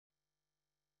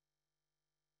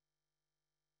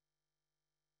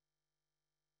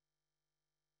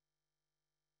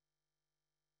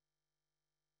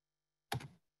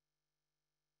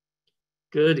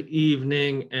Good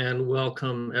evening and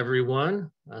welcome, everyone.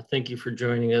 Thank you for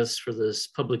joining us for this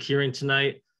public hearing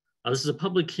tonight. This is a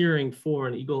public hearing for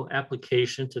an EGLE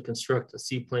application to construct a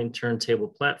seaplane turntable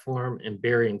platform in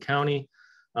Berrien County.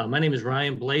 My name is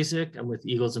Ryan Blazik. I'm with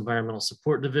EGLE's Environmental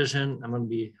Support Division. I'm going to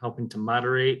be helping to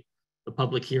moderate the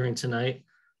public hearing tonight.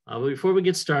 But before we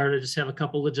get started, I just have a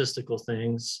couple logistical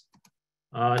things.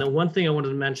 And one thing I wanted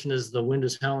to mention is the wind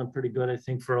is howling pretty good, I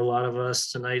think, for a lot of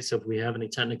us tonight. So if we have any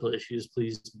technical issues,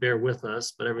 please bear with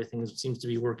us, but everything seems to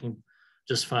be working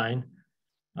just fine.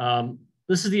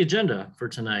 This is the agenda for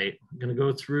tonight. I'm going to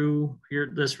go through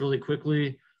this really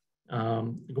quickly,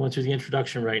 going through the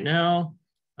introduction right now.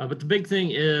 But the big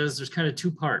thing is there's kind of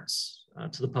two parts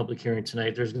to the public hearing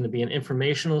tonight. There's going to be an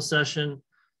informational session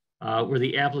where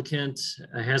the applicant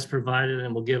has provided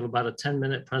and will give about a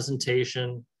 10-minute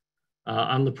presentation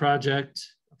on the project,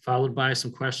 followed by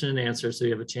some question and answer. So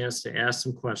you have a chance to ask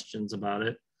some questions about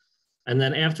it. And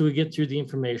then after we get through the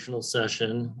informational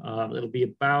session, it'll be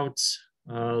about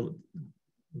a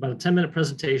 10-minute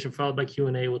presentation followed by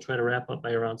Q&A. We'll try to wrap up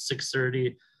by around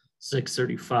 6:30,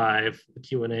 6:35, the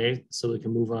Q&A, so we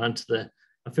can move on to the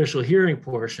official hearing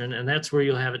portion. And that's where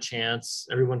you'll have a chance,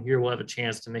 everyone here will have a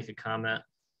chance to make a comment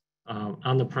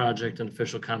on the project, an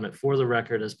official comment for the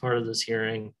record as part of this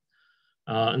hearing.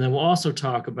 And then we'll also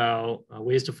talk about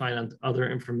ways to find other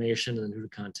information and who to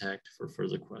contact for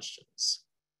further questions.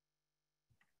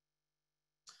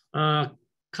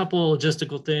 Couple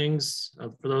logistical things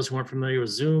for those who aren't familiar with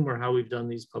Zoom or how we've done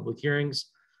these public hearings.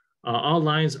 All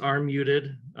lines are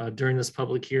muted during this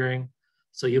public hearing.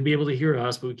 So you'll be able to hear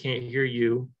us, but we can't hear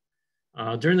you.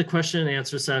 During the question and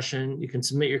answer session, you can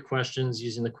submit your questions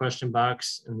using the question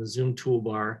box in the Zoom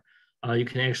toolbar. You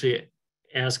can actually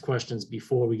ask questions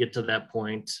before we get to that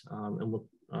point, and we'll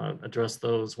address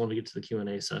those when we get to the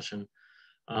Q&A session.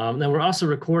 Then we're also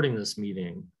recording this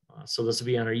meeting. So this will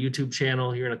be on our YouTube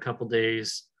channel here in a couple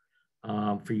days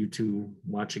for you to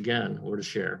watch again or to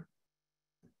share.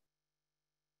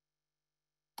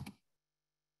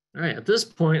 All right, at this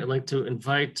point, I'd like to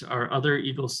invite our other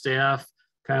EGLE staff,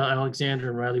 Kyle Alexander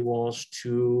and Riley Walsh,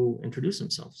 to introduce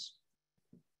themselves.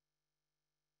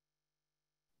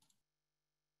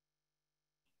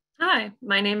 Hi,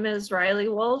 my name is Riley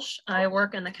Walsh. I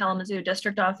work in the Kalamazoo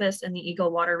District Office in the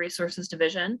EGLE Water Resources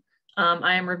Division.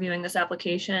 I am reviewing this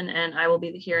application and I will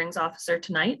be the hearings officer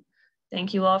tonight.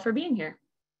 Thank you all for being here.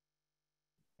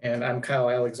 And I'm Kyle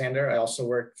Alexander. I also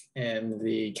work in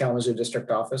the Kalamazoo District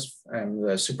Office. I'm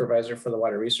the supervisor for the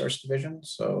Water Resource Division.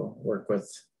 So work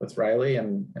with Riley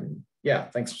and yeah,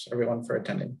 thanks everyone for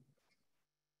attending.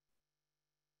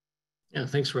 Yeah,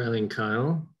 thanks Riley and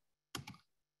Kyle.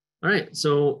 All right,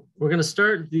 so we're going to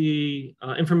start the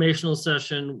informational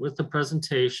session with the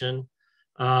presentation.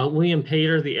 William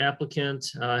Pater, the applicant,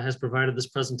 has provided this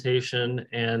presentation,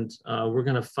 and we're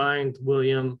going to find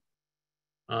William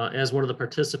as one of the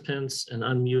participants and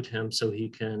unmute him so he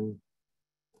can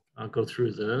go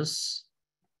through this.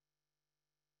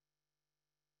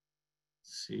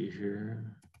 Let's see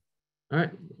here. All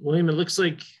right, William, it looks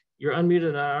like you're unmuted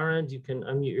on our end. You can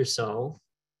unmute yourself.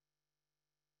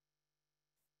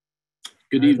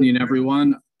 Good evening,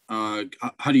 everyone. How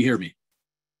do you hear me?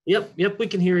 Yep, we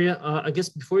can hear you. I guess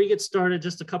before you get started,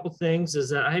 just a couple things is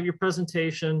that I have your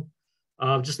presentation.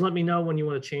 Just let me know when you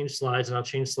want to change slides and I'll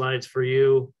change slides for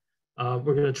you.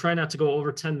 We're going to try not to go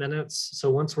over 10 minutes. So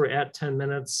once we're at 10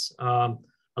 minutes, I'll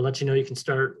let you know you can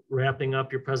start wrapping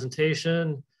up your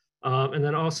presentation. And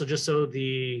then also just so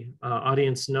the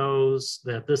audience knows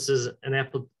that this is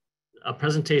a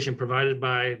presentation provided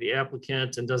by the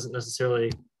applicant and doesn't necessarily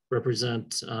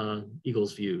represent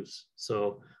EGLE's views.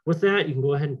 So with that, you can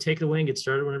go ahead and take it away and get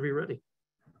started whenever you're ready.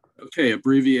 Okay,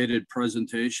 abbreviated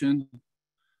presentation.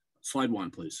 Slide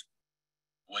 1, please.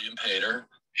 William Pater,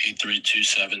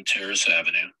 8327 Terrace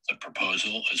Avenue. The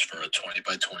proposal is for a 20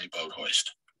 by 20 boat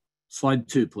hoist. Slide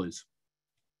 2, please.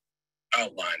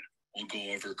 Outline. We'll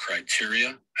go over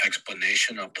criteria,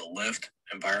 explanation of the lift,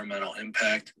 environmental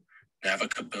impact,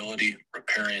 navigability,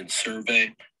 riparian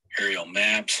survey, aerial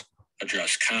maps,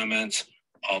 address comments,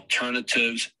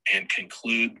 alternatives, and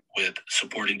conclude with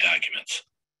supporting documents.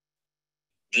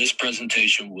 This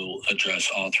presentation will address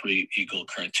all 3 EGLE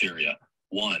criteria.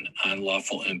 1,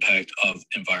 unlawful impact of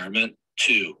environment.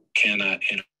 2, cannot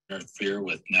interfere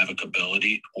with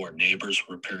navigability or neighbors'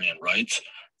 riparian rights.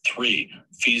 3,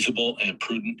 feasible and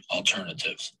prudent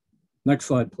alternatives. Next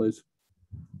slide, please.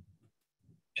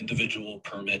 Individual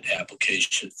permit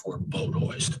application for boat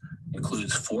hoist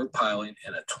includes 4 piling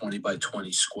and a 20 by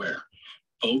 20 square.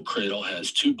 Boat cradle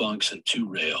has 2 bunks and 2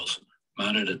 rails.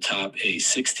 Mounted atop a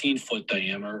 16-foot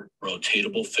diameter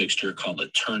rotatable fixture called a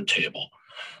turntable.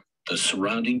 The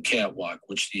surrounding catwalk,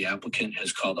 which the applicant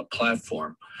has called a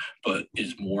platform, but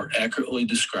is more accurately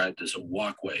described as a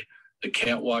walkway. The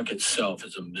catwalk itself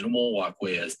is a minimal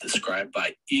walkway as described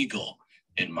by EGLE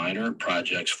in minor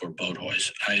projects for boat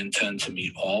hoists. I intend to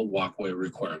meet all walkway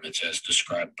requirements as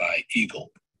described by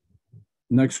EGLE.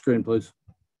 Next screen, please.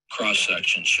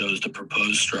 Cross-section shows the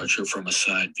proposed structure from a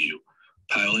side view.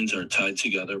 Pilings are tied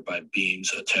together by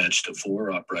beams attached to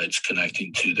 4 uprights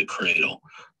connecting to the cradle,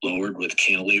 lowered with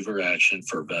cantilever action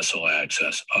for vessel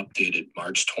access. Updated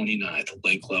March 29th,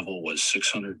 lake level was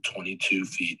 622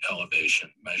 feet elevation,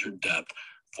 measured depth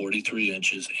 43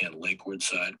 inches and lakeward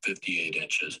side 58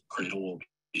 inches. Cradle will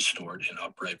be stored in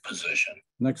upright position.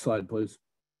 Next slide, please.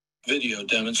 Video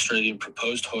demonstrating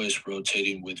proposed hoist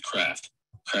rotating with craft.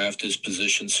 Craft is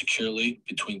positioned securely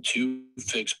between 2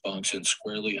 fixed bunks and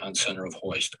squarely on center of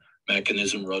hoist.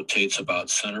 Mechanism rotates about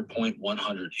center point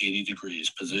 180 degrees,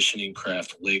 positioning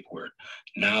craft lakeward.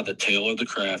 Now the tail of the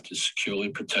craft is securely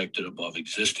protected above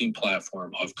existing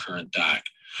platform of current dock.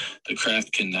 The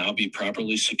craft can now be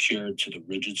properly secured to the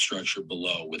rigid structure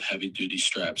below with heavy-duty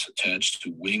straps attached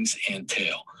to wings and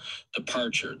tail.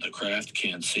 Departure, the craft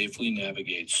can safely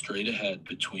navigate straight ahead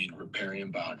between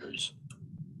riparian boundaries.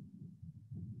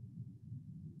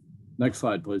 Next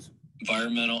slide, please.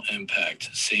 Environmental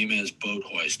impact, same as boat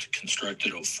hoist,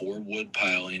 constructed of 4 wood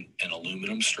piling, an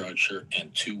aluminum structure,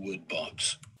 and 2 wood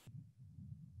bunks.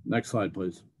 Next slide,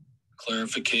 please.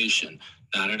 Clarification,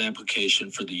 not an application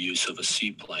for the use of a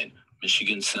seaplane.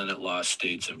 Michigan Senate law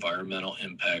states environmental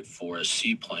impact for a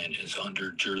seaplane is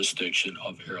under jurisdiction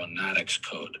of Aeronautics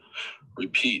Code.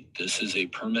 Repeat, this is a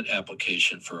permit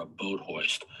application for a boat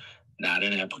hoist, not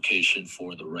an application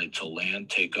for the right to land,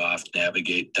 take off,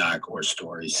 navigate, dock, or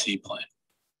store a seaplane.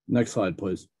 Next slide,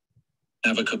 please.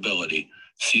 Navigability.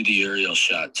 See the aerial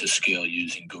shot to scale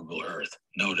using Google Earth.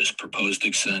 Notice proposed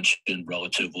extension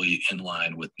relatively in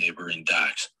line with neighboring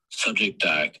docks. Subject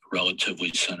dock relatively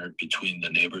centered between the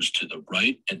neighbors to the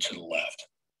right and to the left.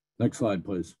 Next slide,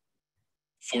 please.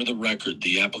 For the record,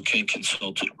 the applicant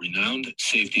consulted renowned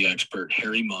safety expert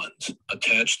Harry Munns.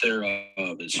 Attached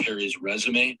thereof is Harry's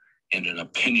resume and an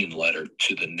opinion letter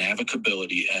to the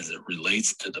navigability as it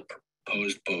relates to the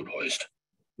proposed boat hoist.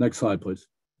 Next slide, please.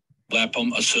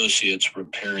 Lapham Associates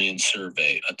Riparian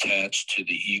Survey attached to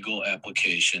the EGLE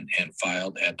application and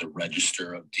filed at the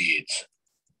Register of Deeds.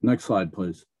 Next slide,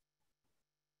 please.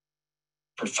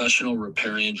 Professional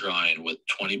riparian drawing with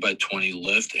 20 by 20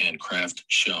 lift and craft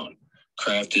shown.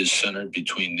 Craft is centered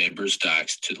between neighbors'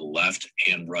 docks to the left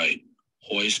and right.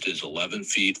 Hoist is 11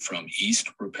 feet from east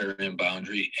riparian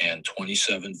boundary and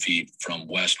 27 feet from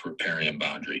west riparian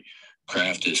boundary.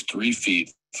 Craft is 3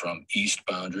 feet from east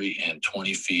boundary and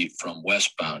 20 feet from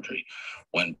west boundary.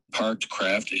 When parked,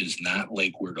 craft is not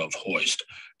lakeward of hoist.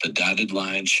 The dotted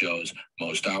line shows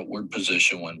most outward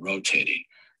position when rotating.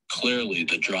 Clearly,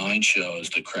 the drawing shows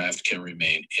the craft can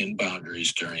remain in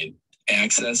boundaries during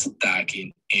access,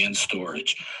 docking, and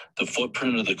storage. The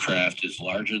footprint of the craft is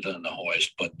larger than the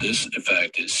hoist, but this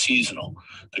effect is seasonal.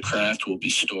 The craft will be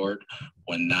stored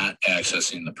when not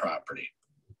accessing the property.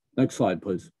 Next slide,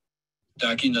 please.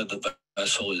 Docking of the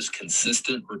vessel is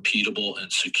consistent, repeatable,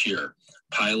 and secure.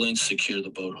 Pilings secure the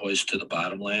boat hoist to the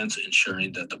bottomlands,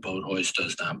 ensuring that the boat hoist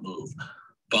does not move.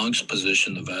 Bunks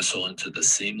position the vessel into the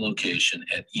same location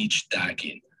at each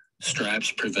docking.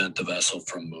 Straps prevent the vessel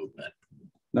from movement.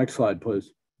 Next slide,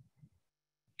 please.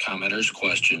 Commenter's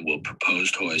question, will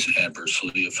proposed hoist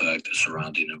adversely affect the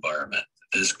surrounding environment?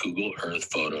 This Google Earth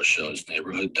photo shows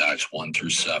neighborhood docks 1 through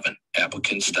 7.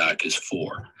 Applicant's dock is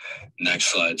 4. Next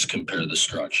slides compare the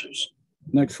structures.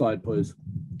 Next slide, please.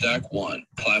 Dock 1,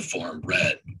 platform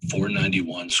red,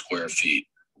 491 square feet.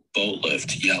 Boat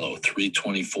lift yellow,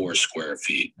 324 square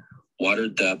feet. Water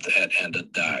depth at end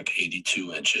of dock,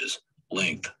 82 inches.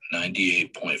 Length,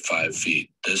 98.5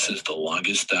 feet. This is the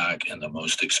longest dock and the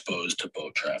most exposed to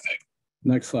boat traffic.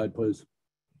 Next slide, please.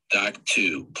 Dock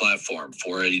 2, platform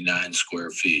 489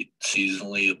 square feet.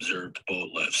 Seasonally observed boat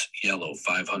lifts, yellow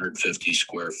 550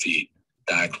 square feet.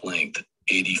 Dock length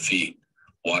 80 feet.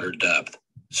 Water depth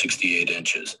 68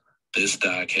 inches. This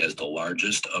dock has the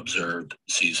largest observed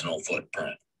seasonal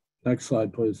footprint. Next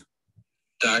slide, please.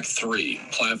 Dock 3,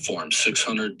 platform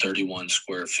 631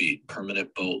 square feet.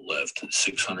 Permanent boat lift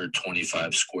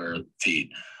 625 square feet.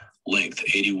 Length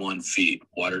 81 feet.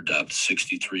 Water depth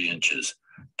 63 inches.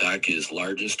 Dock is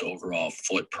largest overall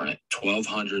footprint,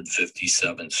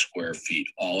 1,257 square feet,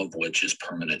 all of which is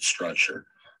permanent structure.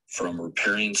 From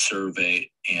riparian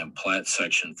survey and plat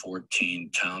section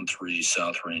 14, town 3,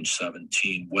 South Range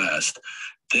 17 west,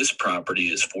 this property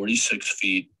is 46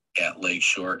 feet at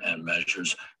lakeshore and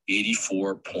measures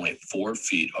 84.4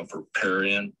 feet of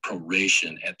riparian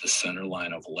proration at the center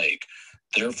line of lake.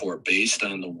 Therefore, based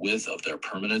on the width of their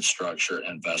permanent structure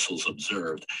and vessels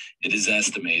observed, it is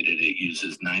estimated it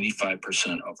uses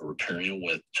 95% of riparian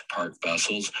width to park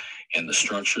vessels, and the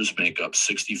structures make up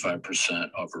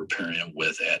 65% of riparian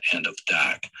width at end of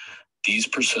dock. These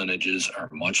percentages are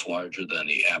much larger than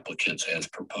the applicants as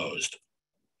proposed.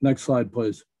 Next slide,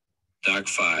 please. Dock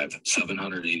 5,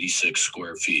 786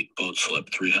 square feet, boat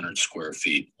slip 300 square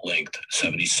feet, length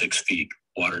 76 feet,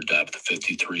 water depth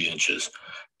 53 inches.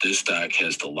 This dock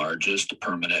has the largest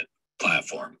permanent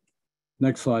platform.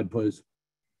 Next slide, please.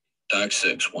 Dock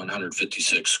 6,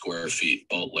 156 square feet,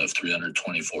 boat lift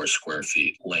 324 square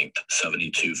feet, length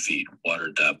 72 feet,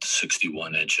 water depth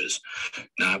 61 inches.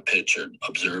 Not pictured,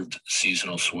 observed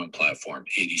seasonal swim platform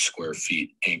 80 square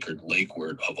feet, anchored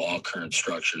lakeward of all current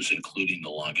structures, including the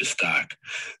longest dock.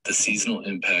 The seasonal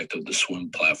impact of the swim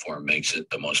platform makes it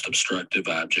the most obstructive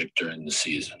object during the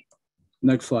season.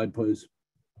 Next slide, please.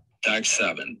 Dock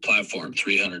 7, platform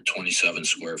 327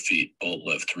 square feet, boat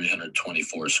lift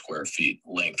 324 square feet,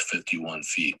 length 51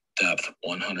 feet, depth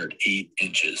 108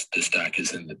 inches. This dock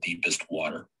is in the deepest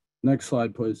water. Next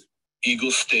slide, please. EGLE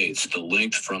states the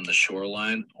length from the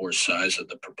shoreline or size of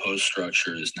the proposed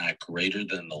structure is not greater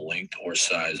than the length or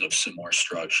size of similar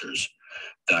structures.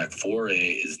 Dock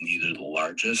 4A is neither the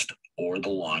largest or the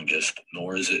longest,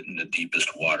 nor is it in the deepest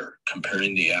water.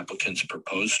 Comparing the applicant's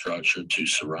proposed structure to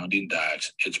surrounding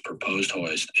docks, its proposed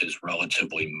hoist is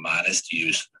relatively modest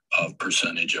use of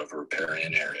percentage of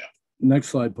riparian area. Next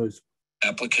slide, please.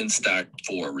 Applicant's dock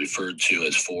 4, referred to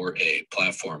as 4A,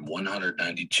 platform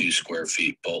 192 square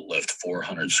feet, boat lift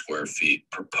 400 square feet,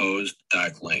 proposed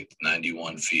dock length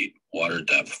 91 feet, water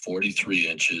depth 43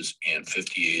 inches and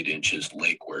 58 inches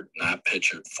lakeward, not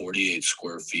pictured 48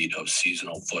 square feet of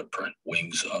seasonal footprint,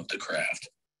 wings of the craft.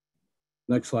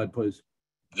 Next slide, please.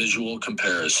 Visual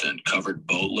comparison, covered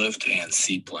boat lift and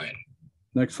seaplane.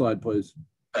 Next slide, please.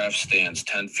 Craft stands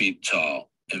 10 feet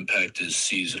tall. Impact is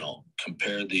seasonal.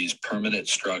 Compare these permanent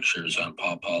structures on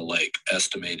Paw Paw Lake,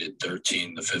 estimated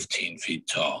 13 to 15 feet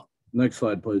tall. Next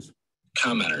slide, please.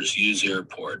 Commenters, use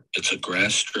airport. It's a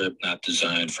grass strip not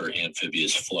designed for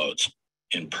amphibious floats.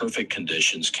 In perfect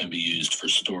conditions can be used for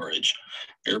storage.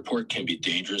 Airport can be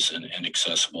dangerous and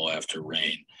inaccessible after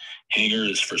rain. Hangar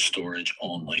is for storage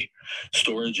only.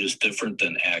 Storage is different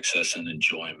than access and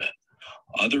enjoyment.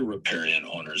 Other riparian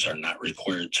owners are not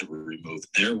required to remove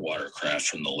their watercraft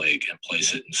from the lake and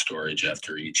place it in storage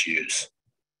after each use.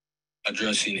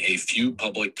 Addressing a few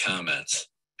public comments.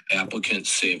 Applicant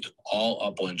saved all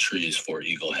upland trees for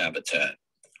eagle habitat.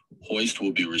 Hoist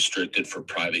will be restricted for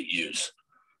private use.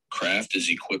 Craft is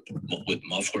equipped with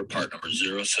muffler part number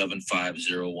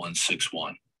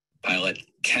 0750161. Pilot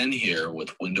can hear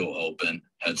with window open,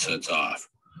 headsets off.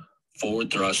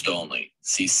 Forward thrust only.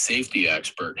 See safety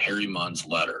expert Harry Munn's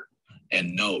letter.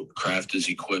 And note, craft is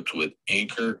equipped with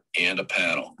anchor and a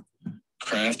paddle.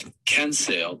 Craft can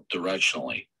sail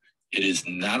directionally. It is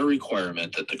not a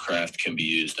requirement that the craft can be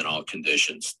used in all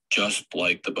conditions, just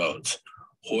like the boats.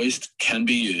 Hoist can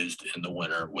be used in the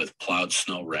winter with plowed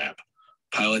snow ramp.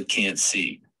 Pilot can't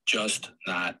see, just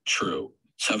not true.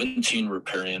 17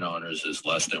 riparian owners is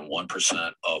less than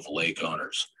 1% of lake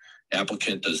owners.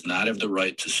 Applicant does not have the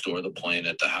right to store the plane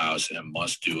at the house and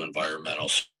must do environmental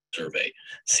survey.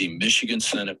 See Michigan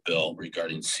Senate bill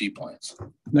regarding seaplanes.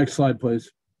 Next slide,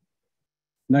 please.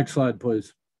 Next slide,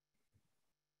 please.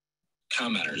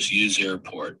 Commenters, use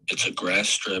airport. It's a grass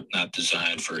strip not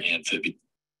designed for amphibious.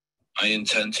 I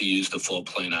intend to use the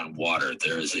floatplane on water.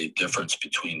 There is a difference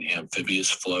between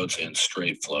amphibious floats and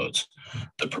straight floats.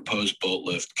 The proposed boat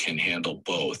lift can handle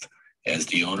both. As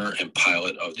the owner and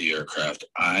pilot of the aircraft,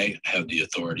 I have the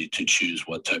authority to choose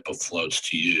what type of floats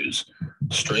to use.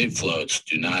 Straight floats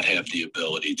do not have the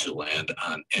ability to land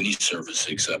on any surface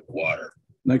except water.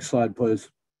 Next slide, please.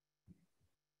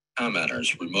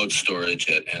 Commenters, remote storage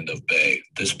at end of bay.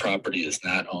 This property is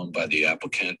not owned by the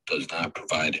applicant, does not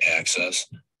provide access.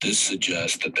 This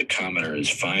suggests that the commenter is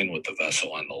fine with the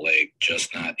vessel on the lake,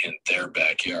 just not in their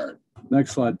backyard.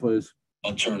 Next slide, please.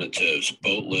 Alternatives,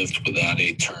 boat lift without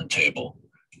a turntable.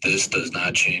 This does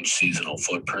not change seasonal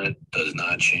footprint, does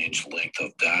not change length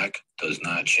of dock, does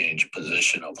not change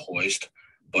position of hoist,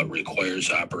 but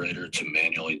requires operator to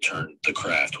manually turn the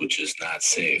craft, which is not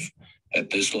safe.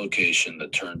 At this location, the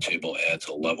turntable adds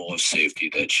a level of safety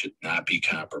that should not be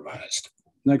compromised.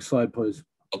 Next slide, please.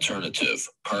 Alternative,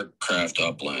 park craft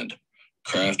upland.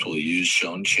 Craft will use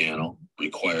shown channel,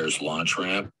 requires launch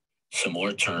ramp,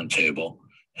 similar turntable.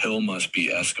 Hill must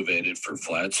be excavated for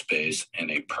flat space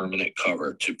and a permanent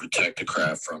cover to protect the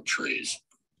craft from trees.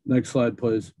 Next slide,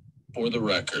 please. For the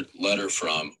record, letter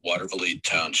from Watervliet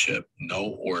Township,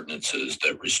 no ordinances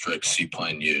that restrict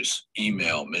seaplane use.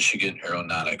 Email Michigan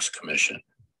Aeronautics Commission,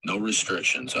 no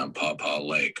restrictions on Paw Paw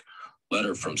Lake.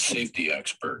 Letter from safety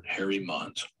expert Harry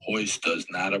Munns, hoist does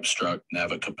not obstruct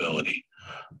navigability.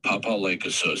 Paw Paw Lake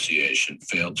Association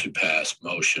failed to pass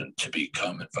motion to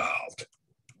become involved.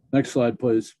 Next slide,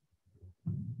 please.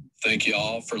 Thank you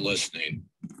all for listening.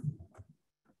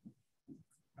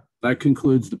 That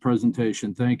concludes the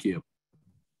presentation. Thank you.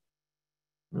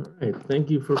 All right, thank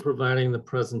you for providing the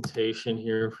presentation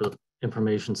here for the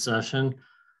information session.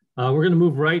 We're going to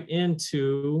move right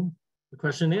into the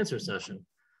question and answer session.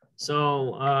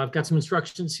 So I've got some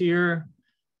instructions here.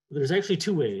 There's actually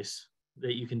two ways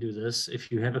that you can do this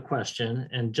if you have a question.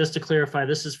 And just to clarify,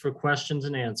 this is for questions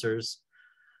and answers.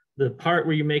 The part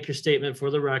where you make your statement for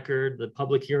the record, the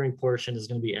public hearing portion is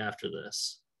going to be after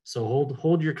this. So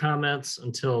hold your comments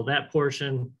until that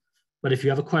portion. But if you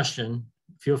have a question,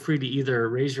 feel free to either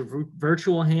raise your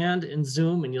virtual hand in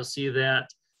Zoom, and you'll see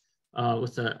that on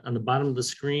the bottom of the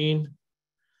screen.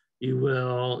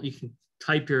 You can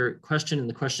type your question in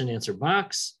the question and answer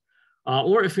box.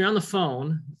 Or if you're on the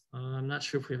phone, I'm not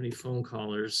sure if we have any phone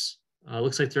callers.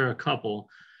 Looks like there are a couple.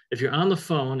 If you're on the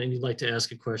phone and you'd like to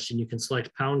ask a question, you can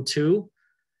select #2.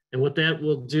 And what that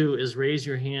will do is raise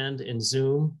your hand in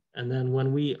Zoom. And then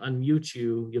when we unmute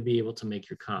you, you'll be able to make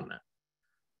your comment.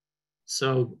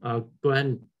 So go ahead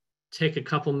and take a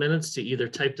couple minutes to either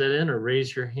type that in or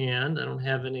raise your hand. I don't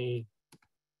have any.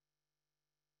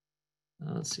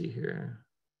 Let's see here.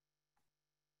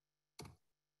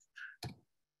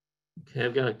 Okay,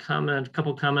 I've got a comment, a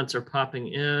couple comments are popping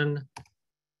in.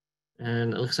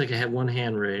 And it looks like I have one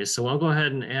hand raised. So I'll go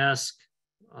ahead and ask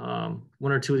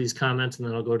one or two of these comments, and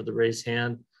then I'll go to the raised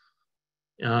hand.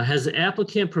 Has the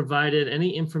applicant provided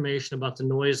any information about the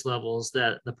noise levels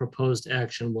that the proposed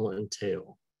action will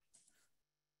entail?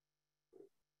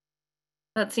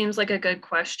 That seems like a good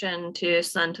question to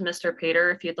send to Mr. Pater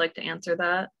if you'd like to answer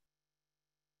that.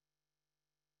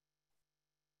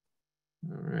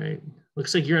 All right.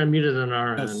 Looks like you're unmuted on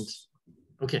our end.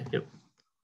 Okay. Yep.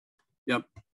 Yep.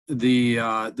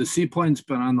 The seaplane's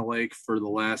been on the lake for the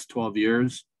last 12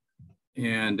 years,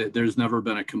 and there's never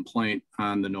been a complaint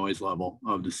on the noise level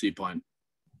of the seaplane.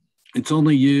 It's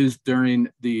only used during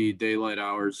the daylight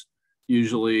hours,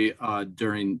 usually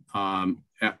during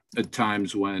at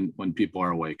times when people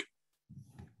are awake.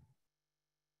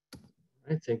 All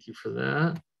right, thank you for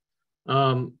that.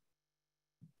 And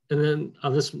then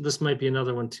this might be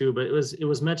another one too, but it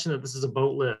was mentioned that this is a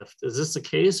boat lift. Is this the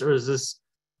case, or is this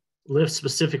lift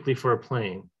specifically for a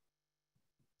plane?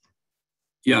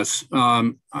 Yes,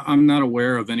 I'm not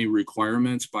aware of any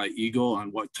requirements by EGLE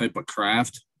on what type of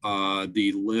craft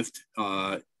the lift.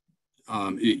 You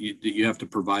have to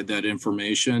provide that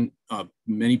information.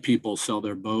 Many people sell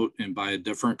their boat and buy a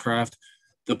different craft.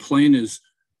 The plane is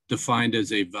defined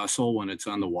as a vessel when it's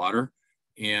on the water,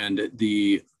 and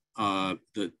the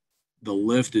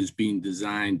lift is being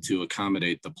designed to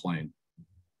accommodate the plane.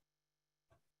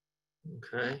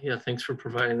 Okay, yeah, thanks for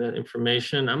providing that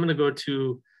information. I'm going to go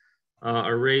to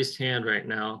a raised hand right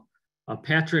now.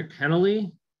 Patrick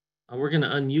Hennelly, we're going to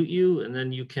unmute you, and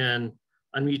then you can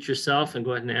unmute yourself and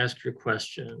go ahead and ask your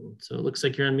question. So it looks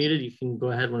like you're unmuted. You can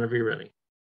go ahead whenever you're ready.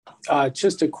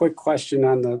 Just a quick question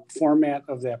on the format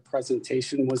of that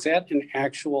presentation. Was that an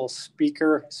actual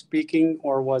speaker speaking,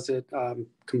 or was it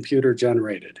computer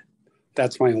generated?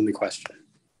 That's my only question.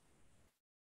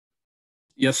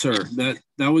 Yes, sir. That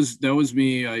was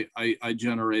me. I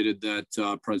generated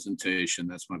that presentation.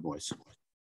 That's my voice.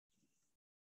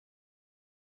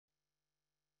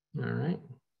 All right,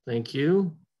 thank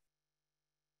you.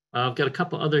 I've got a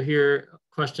couple other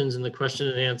questions in the question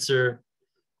and answer.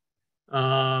 There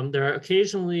are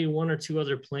occasionally one or two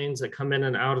other planes that come in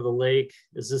and out of the lake.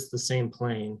 Is this the same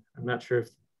plane? I'm not sure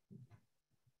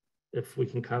if we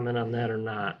can comment on that or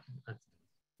not.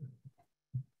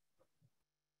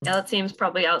 Yeah, that seems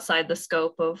probably outside the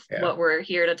scope of what we're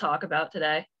here to talk about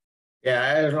today.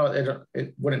 Yeah, I don't know.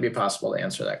 It wouldn't be possible to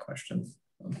answer that question.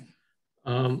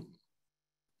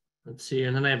 Let's see,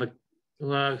 and then I have I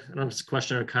don't know if it's a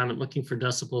question or a comment. Looking for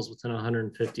decibels within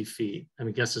 150 feet. I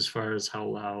mean, guess as far as how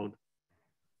loud.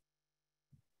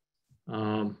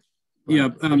 Yeah,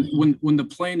 when the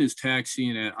plane is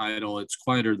taxiing at idle, it's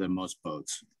quieter than most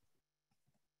boats.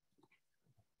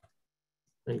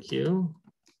 Thank you.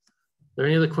 Are there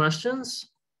any other questions?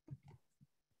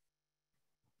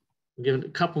 I'll give it a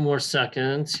couple more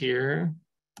seconds here.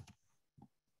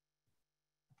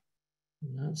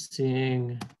 I'm not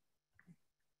seeing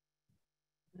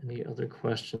any other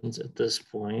questions at this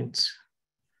point.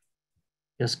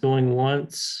 Yes, going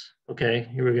once. Okay,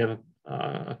 here we have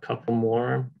a couple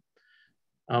more.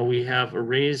 We have a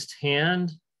raised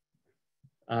hand.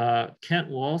 Kent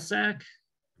Walsack.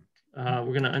 We're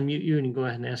going to unmute you and go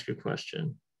ahead and ask your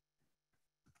question.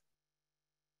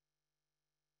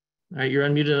 All right, you're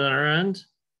unmuted on our end,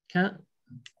 Kent.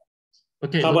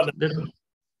 Okay. How about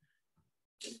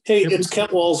Hey, it's Kent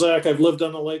Walsack. I've lived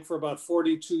on the lake for about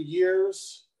 42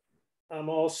 years. I'm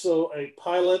also a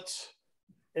pilot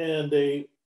and a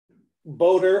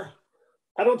boater.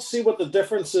 I don't see what the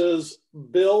difference is.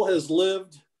 Bill has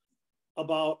lived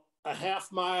about a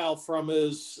half mile from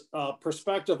his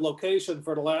prospective location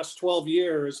for the last 12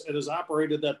 years and has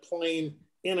operated that plane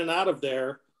in and out of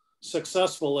there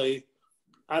successfully.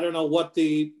 I don't know what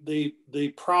the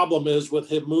problem is with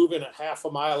him moving a half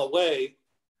a mile away,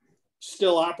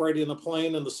 still operating the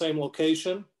plane in the same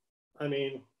location. I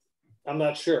mean, I'm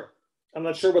not sure. I'm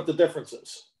not sure what the difference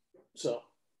is. So,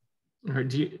 all right,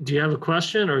 do you have a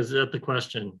question, or is that the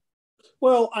question?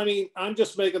 Well, I mean, I'm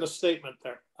just making a statement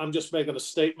there. I'm just making a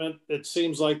statement. It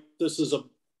seems like this is a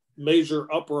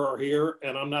major uproar here,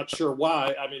 and I'm not sure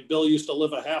why. I mean, Bill used to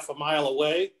live a half a mile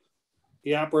away.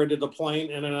 He operated the plane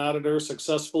in and out of there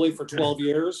successfully for 12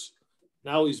 years.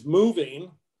 Now he's moving.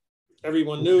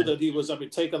 Everyone knew that he was,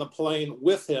 taking the plane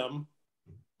with him.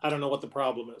 I don't know what the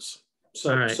problem is.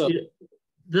 So, all right.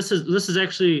 This is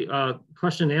actually a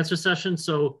question and answer session.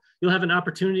 So you'll have an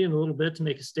opportunity in a little bit to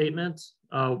make a statement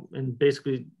and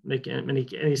basically make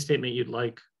any statement you'd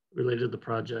like related to the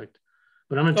project.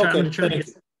 But I'm going to try, to get.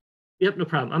 Yep, no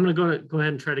problem. I'm going to go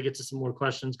ahead and try to get to some more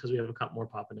questions because we have a couple more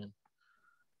popping in.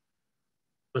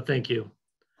 But thank you.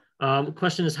 The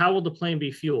question is, how will the plane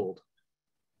be fueled?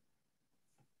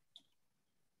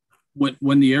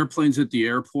 When the airplane's at the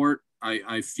airport,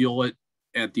 I fuel it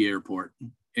at the airport,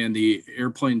 and the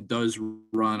airplane does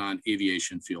run on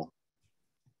aviation fuel.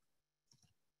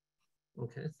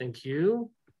 Okay, thank you.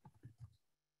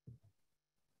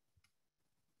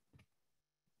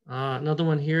 Another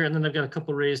one here, and then I've got a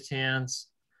couple raised hands.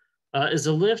 Is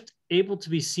the lift able to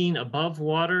be seen above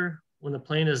water when the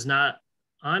plane is not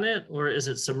on it, or is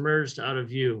it submerged out of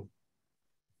view?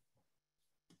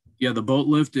 Yeah, the boat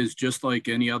lift is just like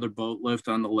any other boat lift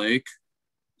on the lake.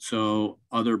 So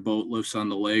other boat lifts on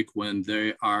the lake, when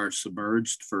they are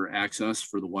submerged for access,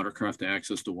 for the watercraft to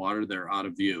access the water, they're out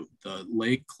of view. The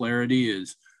lake clarity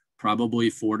is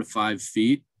probably 4 to 5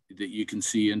 feet that you can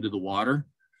see into the water.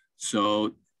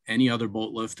 So any other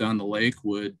boat lift on the lake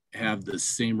would have the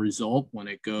same result when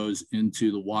it goes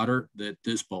into the water that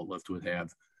this boat lift would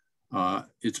have.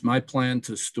 It's my plan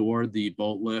to store the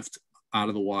boat lift out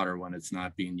of the water when it's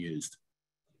not being used.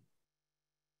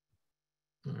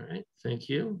 All right, thank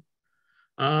you.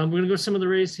 We're gonna go to some of the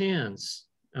raised hands.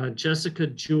 Jessica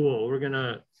Jewell, we're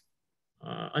gonna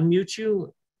unmute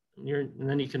you, and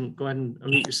then you can go ahead and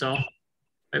unmute yourself.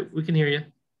 We can hear you.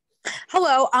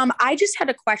 Hello, I just had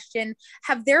a question.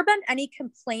 Have there been any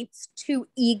complaints to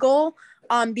EGLE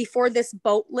before this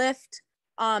boat lift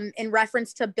in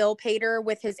reference to Bill Pater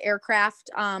with his aircraft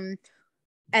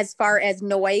as far as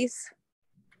noise?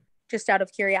 Just out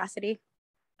of curiosity.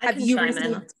 Have you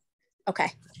received? Okay.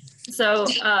 So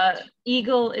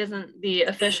EGLE isn't the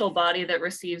official body that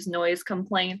receives noise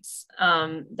complaints.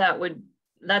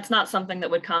 That's not something that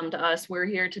would come to us. We're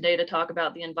here today to talk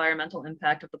about the environmental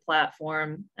impact of the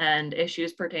platform and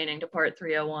issues pertaining to Part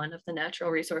 301 of the Natural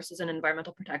Resources and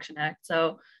Environmental Protection Act.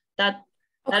 So that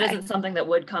isn't something that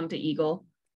would come to EGLE.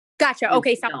 Gotcha.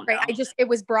 Okay, sounds great. It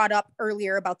was brought up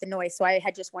earlier about the noise, so I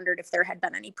had just wondered if there had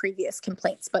been any previous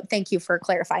complaints, but thank you for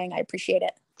clarifying. I appreciate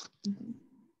it.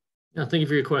 Yeah, thank you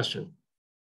for your question.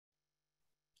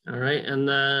 All right, and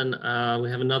then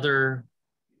we have another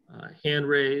hand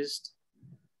raised.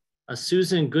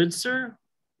 Susan Goodser,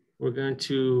 we're going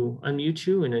to unmute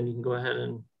you, and then you can go ahead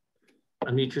and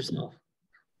unmute yourself.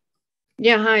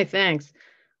 Yeah, hi, thanks.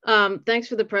 Thanks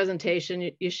for the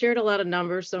presentation. You shared a lot of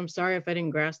numbers, so I'm sorry if I didn't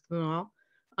grasp them all.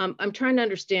 I'm trying to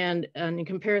understand, in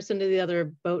comparison to the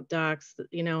other boat docks,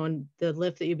 and the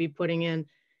lift that you'd be putting in,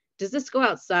 does this go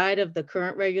outside of the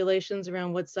current regulations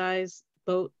around what size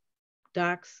boat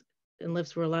docks and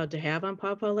lifts we're allowed to have on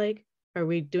Paw Paw Lake? Are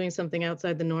we doing something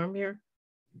outside the norm here?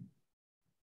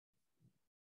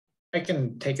 I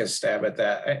can take a stab at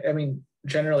that. I mean,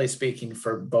 generally speaking,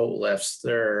 for boat lifts,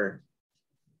 there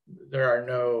are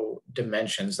no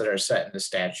dimensions that are set in the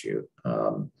statute.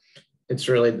 It's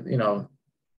really,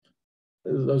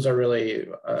 those are really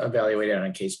evaluated on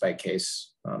a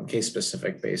case-by-case,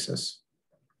 case-specific basis.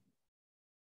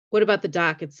 What about the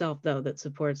dock itself, though, that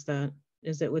supports that?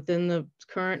 Is it within the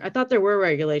current? I thought there were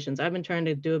regulations. I've been trying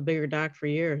to do a bigger dock for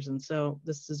years, and so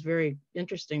this is very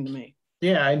interesting to me.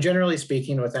 Yeah, and generally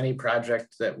speaking, with any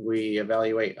project that we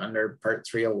evaluate under Part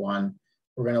 301,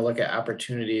 we're going to look at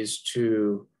opportunities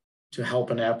to help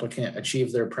an applicant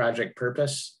achieve their project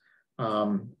purpose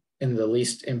in the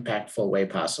least impactful way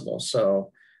possible.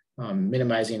 So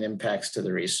minimizing impacts to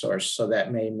the resource. So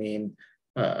that may mean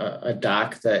a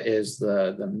dock that is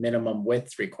the minimum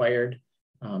width required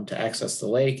to access the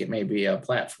lake. It may be a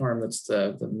platform that's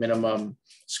the minimum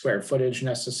square footage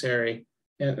necessary.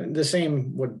 And the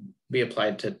same would be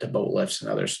applied to boat lifts and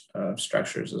other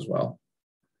structures as well.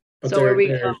 But so are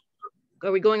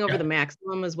we going over the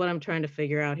maximum is what I'm trying to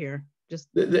figure out here? Just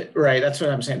right, that's what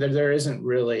I'm saying. There isn't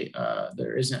really,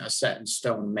 there isn't a set in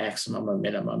stone maximum or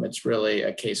minimum. It's really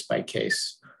a case by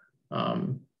case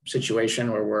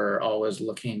situation where we're always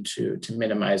looking to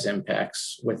minimize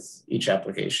impacts with each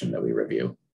application that we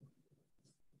review.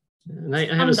 And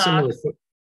I have a similar,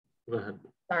 go ahead.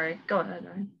 Sorry, go ahead,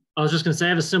 Ryan. I was just going to say, I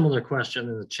have a similar question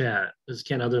in the chat.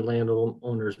 Can other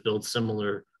landowners build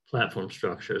similar platform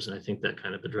structures? And I think that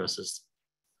kind of addresses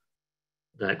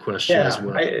that question as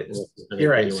well.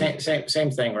 You're right.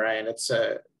 Same thing, Ryan. It's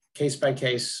a case by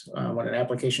case. When an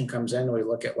application comes in, we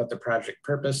look at what the project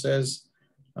purpose is,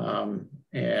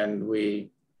 and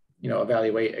we,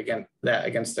 evaluate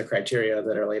against the criteria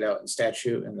that are laid out in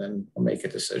statute, and then we'll make a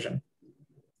decision.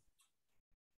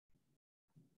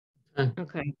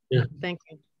 Okay. Yeah. Thank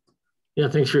you. Yeah.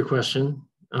 Thanks for your question,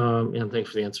 and thanks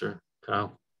for the answer,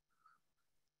 Kyle.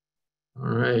 All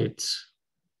right.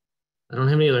 I don't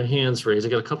have any other hands raised. I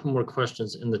got a couple more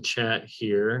questions in the chat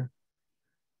here.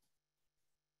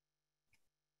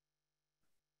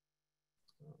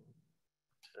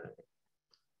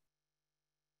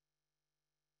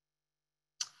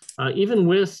 Okay. Even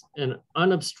with an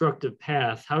unobstructed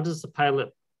path, how does the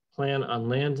pilot plan on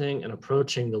landing and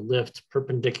approaching the lift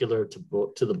perpendicular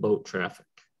to the boat traffic?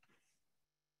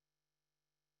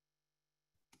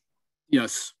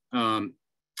 Yes.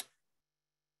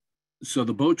 So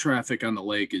the boat traffic on the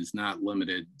lake is not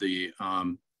limited. The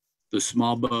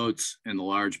small boats and the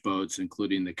large boats,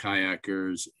 including the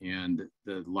kayakers and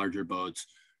the larger boats,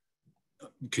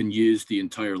 can use the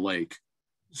entire lake.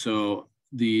 So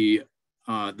the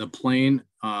plane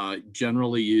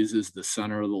generally uses the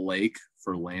center of the lake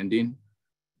for landing,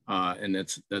 and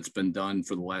that's been done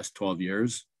for the last 12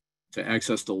 years. To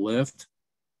access the lift,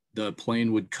 the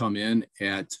plane would come in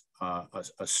at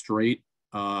a straight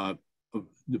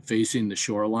facing the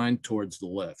shoreline towards the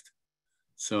lift.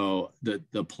 So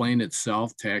the plane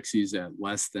itself taxis at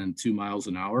less than 2 miles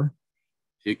an hour.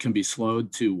 It can be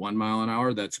slowed to 1 mile an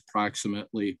hour. That's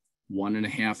approximately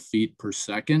 1.5 feet per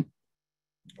second.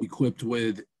 Equipped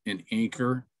with an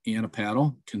anchor and a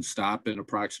paddle, can stop at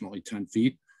approximately 10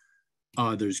 feet.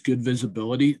 There's good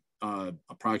visibility,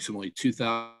 approximately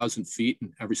 2,000 feet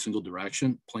in every single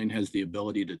direction. Plane has the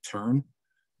ability to turn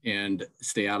and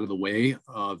stay out of the way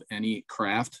of any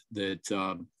craft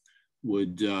that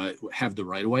would have the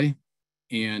right of way.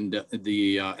 And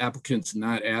the applicant's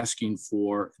not asking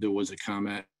for, there was a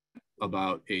comment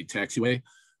about a taxiway.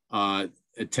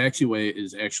 A taxiway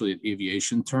is actually an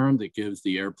aviation term that gives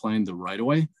the airplane the right of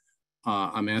way.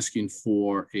 I'm asking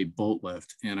for a boat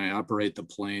lift, and I operate the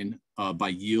plane by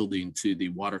yielding to the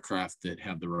watercraft that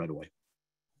have the right of way.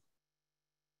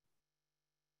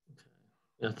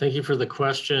 Yeah, thank you for the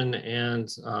question and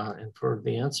for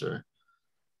the answer.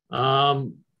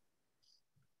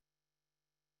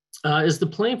 Is the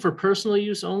plane for personal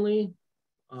use only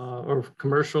or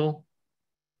commercial?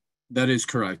 That is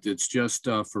correct. It's just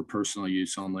for personal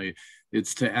use only.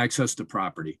 It's to access the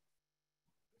property.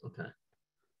 Okay.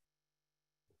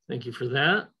 Thank you for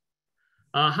that.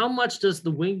 How much does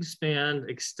the wingspan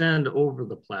extend over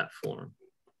the platform?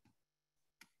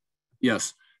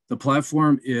 Yes, the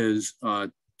platform is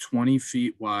 20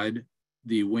 feet wide.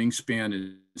 The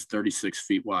wingspan is 36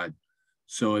 feet wide.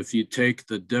 So if you take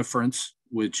the difference,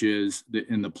 which is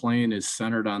in the plane is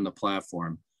centered on the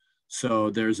platform. So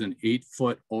there's an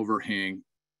 8-foot overhang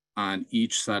on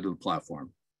each side of the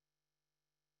platform.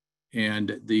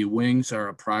 And the wings are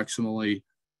approximately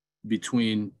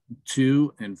between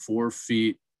 2 and 4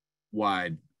 feet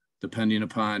wide, depending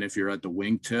upon if you're at the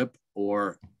wingtip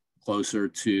or closer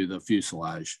to the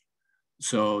fuselage.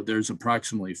 So there's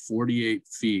approximately 48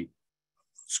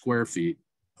 square feet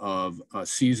of a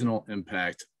seasonal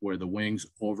impact where the wings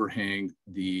overhang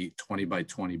the 20 by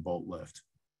 20 boat lift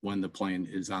when the plane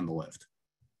is on the lift.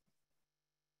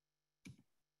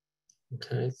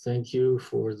 Okay, thank you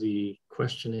for the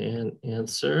question and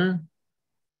answer.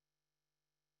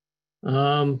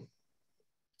 Let's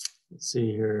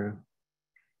see here.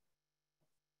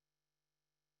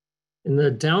 In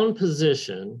the down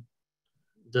position,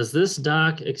 does this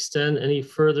dock extend any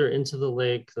further into the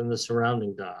lake than the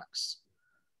surrounding docks?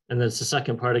 And that's the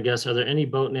second part, I guess. Are there any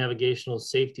boat navigational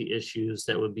safety issues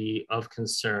that would be of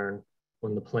concern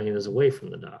when the plane is away from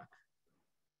the dock?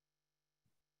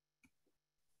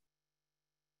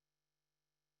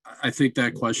 I think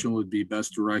that question would be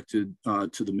best directed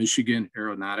to the Michigan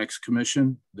Aeronautics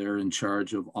Commission. They're in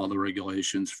charge of all the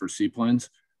regulations for seaplanes.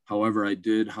 However, I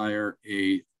did hire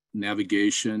a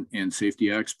navigation and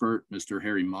safety expert, Mr.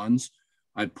 Harry Munns.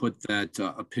 I put that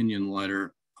opinion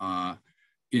letter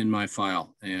in my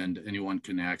file and anyone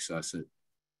can access it.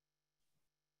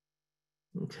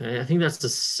 Okay, I think that's the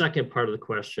second part of the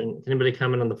question. Anybody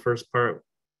comment on the first part?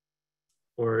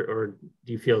 Or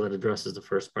do you feel that addresses the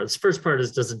first part? The first part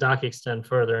is, does the dock extend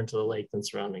further into the lake than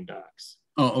surrounding docks?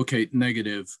 Oh, okay,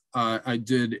 negative. I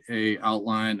did a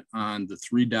outline on the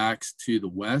 3 docks to the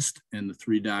west and the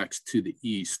 3 docks to the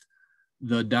east.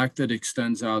 The dock that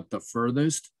extends out the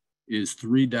furthest is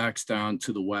 3 docks down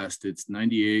to the west. It's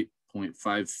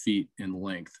 98.5 feet in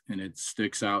length, and it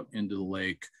sticks out into the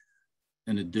lake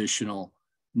an additional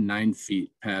 9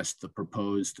 feet past the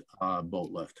proposed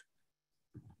boat lift.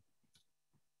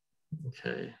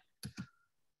 Okay.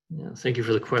 Yeah, thank you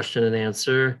for the question and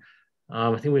answer.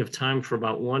 I think we have time for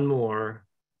about one more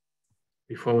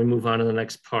before we move on to the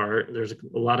next part. There's a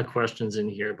lot of questions in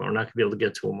here, but we're not gonna be able to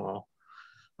get to them all.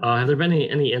 Have there been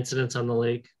any incidents on the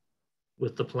lake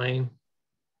with the plane?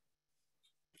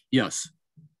 Yes.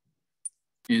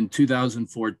 In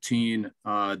 2014,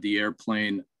 the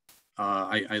airplane,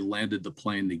 I landed the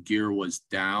plane, the gear was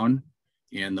down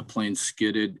and the plane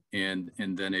skidded and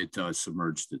then it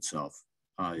submerged itself.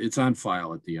 It's on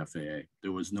file at the FAA.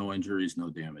 There was no injuries, no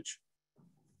damage.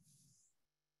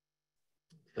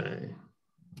 Okay,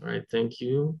 all right, thank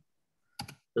you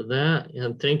for that.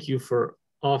 And thank you for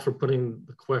putting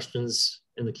the questions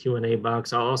in the Q&A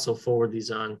box. I'll also forward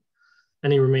these on,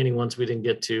 any remaining ones we didn't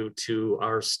get to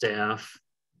our staff.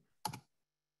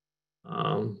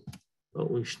 But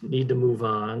we need to move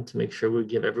on to make sure we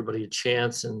give everybody a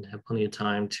chance and have plenty of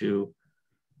time to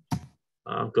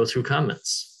go through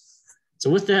comments. So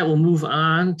with that, we'll move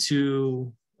on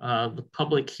to the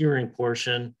public hearing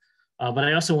portion. But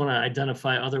I also want to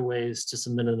identify other ways to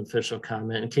submit an official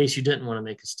comment in case you didn't want to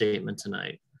make a statement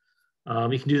tonight.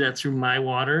 You can do that through My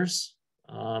Waters.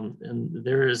 And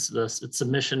there is the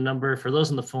submission number. For those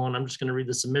on the phone, I'm just going to read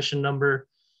the submission number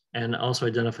and also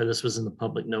identify this was in the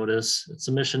public notice. It's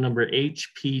submission number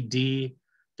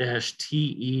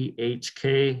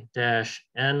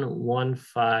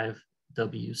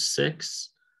HPD-TEHK-N15W6.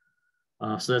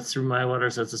 So that's through My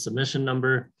Waters. That's a submission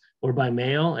number, or by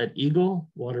mail at EGLE,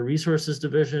 Water Resources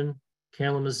Division,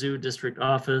 Kalamazoo District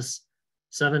Office,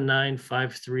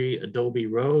 7953 Adobe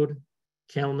Road,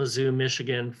 Kalamazoo,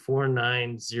 Michigan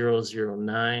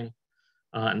 49009.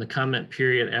 And the comment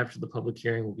period after the public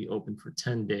hearing will be open for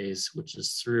 10 days, which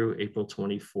is through April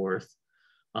 24th.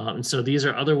 And so these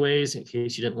are other ways in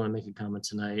case you didn't want to make a comment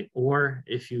tonight, or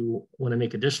if you want to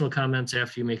make additional comments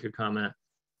after you make your comment,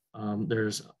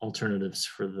 there's alternatives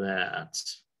for that.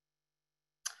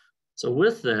 So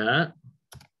with that,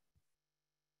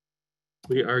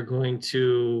 we are going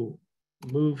to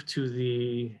move to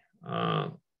the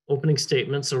opening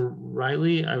statement. So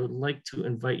Riley, I would like to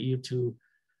invite you to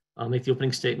make the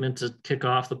opening statement to kick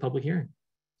off the public hearing.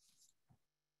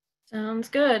 Sounds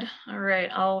good. All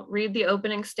right, I'll read the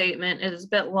opening statement. It is a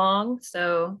bit long,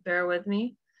 so bear with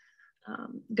me.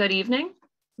 Good evening.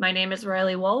 My name is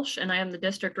Riley Walsh, and I am the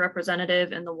district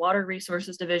representative in the Water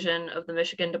Resources Division of the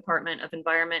Michigan Department of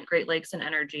Environment, Great Lakes, and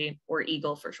Energy, or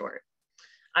EGLE for short.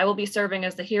 I will be serving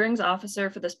as the hearings officer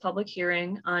for this public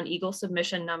hearing on EGLE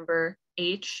submission number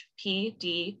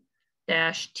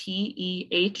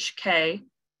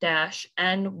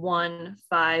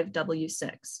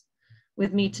HPD-TEHK-N15W6.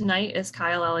 With me tonight is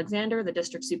Kyle Alexander, the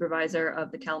district supervisor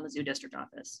of the Kalamazoo District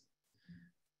Office.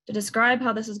 To describe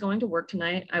how this is going to work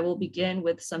tonight, I will begin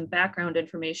with some background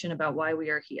information about why we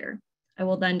are here. I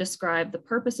will then describe the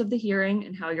purpose of the hearing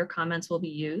and how your comments will be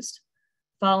used.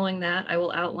 Following that, I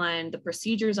will outline the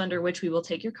procedures under which we will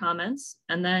take your comments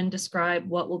and then describe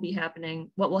what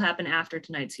will happen after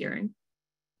tonight's hearing.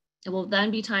 It will then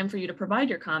be time for you to provide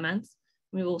your comments.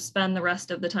 We will spend the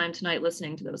rest of the time tonight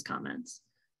listening to those comments.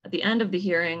 At the end of the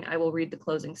hearing, I will read the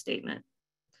closing statement.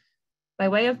 By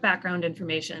way of background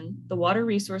information, the Water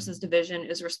Resources Division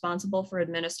is responsible for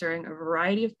administering a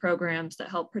variety of programs that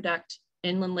help protect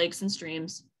inland lakes and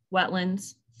streams,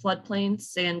 wetlands, floodplains,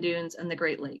 sand dunes, and the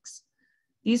Great Lakes.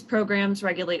 These programs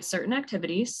regulate certain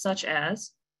activities such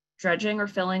as dredging or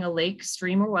filling a lake,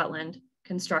 stream, or wetland,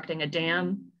 constructing a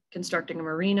dam, constructing a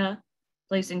marina,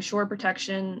 placing shore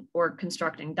protection or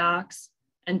constructing docks,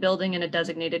 and building in a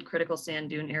designated critical sand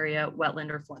dune area, wetland,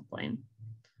 or floodplain.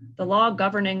 The law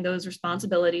governing those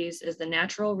responsibilities is the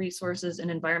Natural Resources and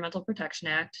Environmental Protection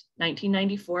Act,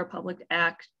 1994 Public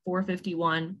Act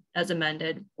 451 as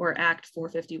amended, or Act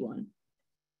 451.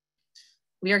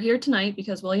 We are here tonight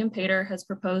because William Pater has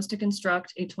proposed to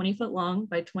construct a 20-foot long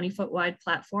by 20-foot wide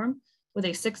platform with a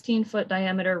 16-foot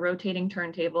diameter rotating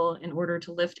turntable in order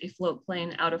to lift a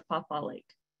floatplane out of Pawpaw Lake.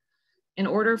 In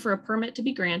order for a permit to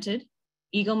be granted,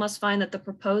 EGLE must find that the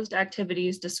proposed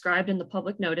activities described in the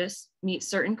public notice meet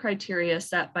certain criteria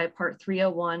set by Part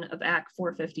 301 of Act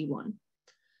 451.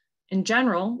 In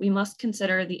general, we must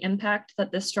consider the impact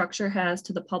that this structure has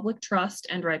to the public trust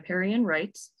and riparian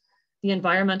rights, the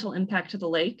environmental impact to the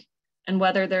lake, and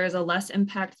whether there is a less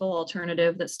impactful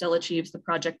alternative that still achieves the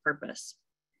project purpose.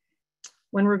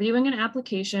 When reviewing an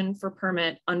application for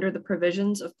permit under the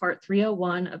provisions of Part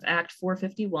 301 of Act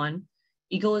 451,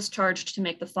 EGLE is charged to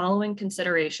make the following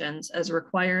considerations as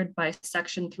required by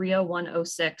Section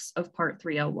 30106 of Part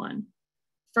 301.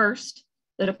 First,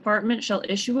 the department shall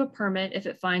issue a permit if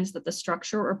it finds that the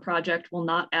structure or project will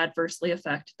not adversely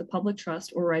affect the public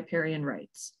trust or riparian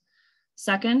rights.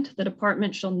 Second, the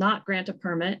department shall not grant a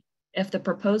permit if the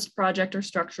proposed project or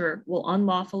structure will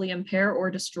unlawfully impair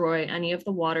or destroy any of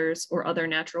the waters or other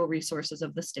natural resources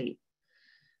of the state.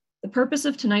 The purpose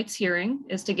of tonight's hearing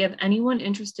is to give anyone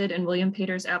interested in William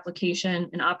Pater's application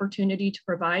an opportunity to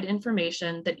provide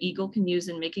information that EGLE can use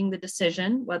in making the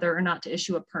decision whether or not to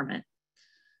issue a permit.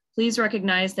 Please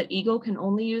recognize that EGLE can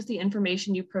only use the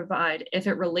information you provide if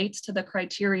it relates to the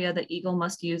criteria that EGLE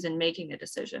must use in making a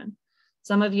decision.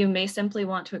 Some of you may simply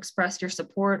want to express your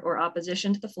support or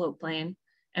opposition to the floatplane,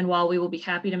 and while we will be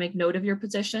happy to make note of your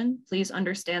position, please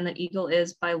understand that EGLE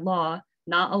is, by law,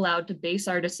 not allowed to base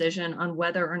our decision on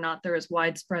whether or not there is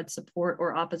widespread support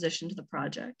or opposition to the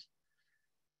project.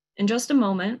 In just a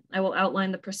moment, I will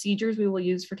outline the procedures we will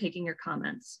use for taking your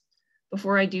comments.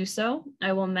 Before I do so,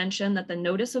 I will mention that the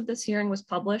notice of this hearing was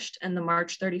published in the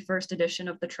March 31st edition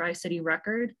of the Tri-City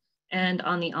Record and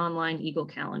on the online EGLE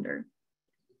calendar.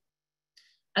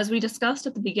 As we discussed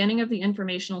at the beginning of the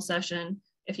informational session,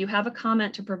 if you have a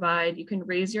comment to provide, you can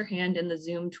raise your hand in the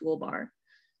Zoom toolbar.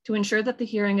 To ensure that the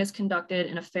hearing is conducted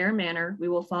in a fair manner, we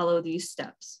will follow these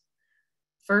steps.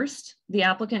 First, the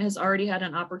applicant has already had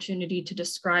an opportunity to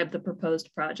describe the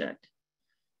proposed project.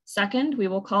 Second, we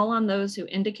will call on those who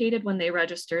indicated when they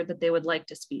registered that they would like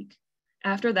to speak.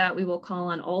 After that, we will call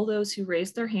on all those who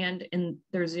raised their hand in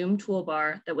their Zoom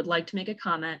toolbar that would like to make a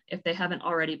comment if they haven't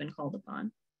already been called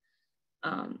upon.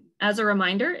 As a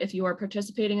reminder, if you are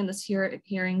participating in this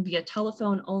hearing via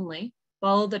telephone only,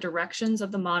 follow the directions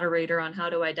of the moderator on how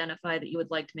to identify that you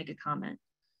would like to make a comment.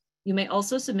 You may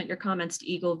also submit your comments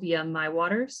to EGLE via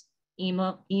MyWaters,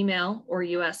 email, or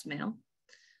US mail.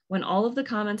 When all of the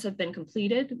comments have been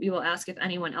completed, we will ask if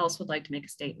anyone else would like to make a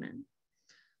statement.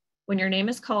 When your name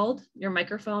is called, your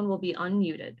microphone will be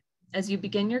unmuted. As you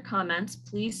begin your comments,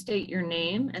 please state your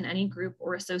name and any group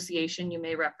or association you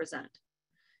may represent.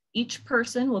 Each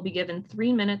person will be given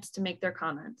 3 minutes to make their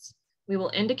comments. We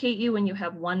will indicate you when you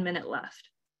have 1 minute left.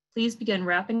 Please begin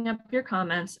wrapping up your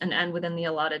comments and end within the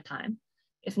allotted time.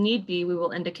 If need be, we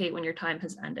will indicate when your time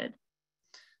has ended.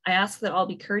 I ask that all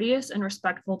be courteous and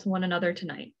respectful to one another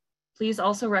tonight. Please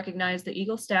also recognize that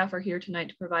EGLE staff are here tonight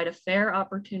to provide a fair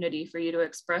opportunity for you to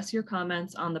express your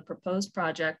comments on the proposed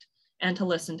project and to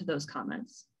listen to those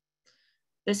comments.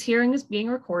 This hearing is being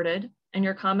recorded, and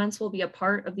your comments will be a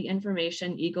part of the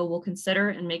information EGLE will consider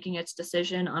in making its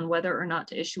decision on whether or not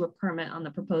to issue a permit on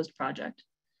the proposed project.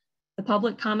 The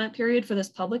public comment period for this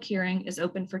public hearing is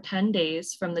open for 10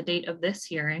 days from the date of this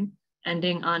hearing,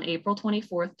 ending on April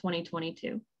 24th,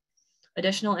 2022.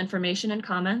 Additional information and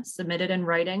comments submitted in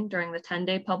writing during the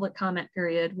 10-day public comment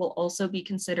period will also be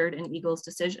considered in EGLE's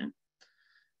decision.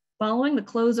 Following the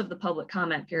close of the public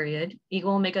comment period,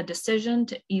 EGLE will make a decision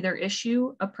to either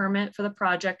issue a permit for the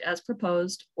project as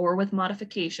proposed or with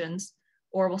modifications,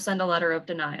 or will send a letter of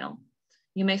denial.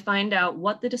 You may find out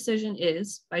what the decision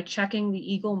is by checking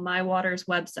the EGLE MyWaters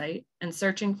website and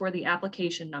searching for the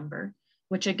application number,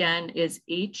 which again is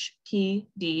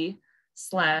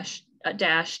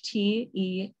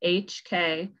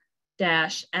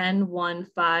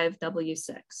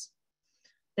HPD/TEHK-N15W6.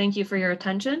 Thank you for your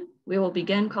attention. We will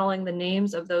begin calling the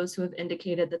names of those who have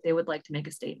indicated that they would like to make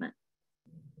a statement.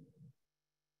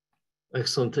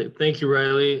 Excellent. Thank you,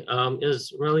 Riley.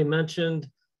 As Riley mentioned,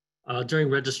 during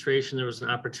registration, there was an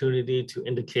opportunity to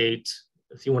indicate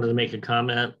if you wanted to make a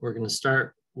comment. We're going to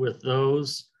start with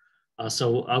those.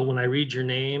 When I read your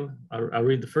name, I'll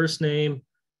read the first name.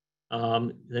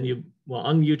 Then we'll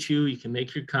unmute you. You can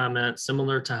make your comment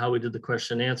similar to how we did the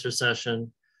question and answer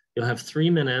session. You'll have 3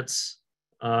 minutes,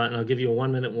 and I'll give you a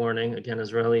 1-minute warning, again,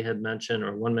 as Riley had mentioned,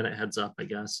 or 1-minute heads up, I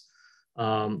guess,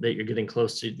 that you're getting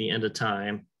close to the end of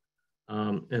time.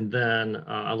 And then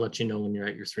I'll let you know when you're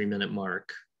at your 3-minute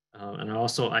mark. And I'll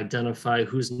also identify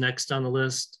who's next on the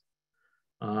list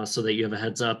so that you have a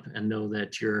heads up and know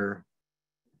that your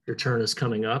turn is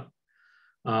coming up.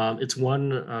 It's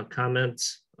 1 comment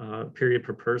period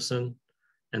per person.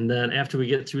 And then after we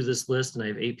get through this list, and I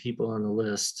have 8 people on the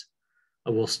list,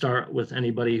 we'll start with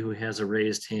anybody who has a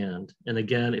raised hand. And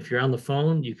again, if you're on the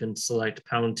phone, you can select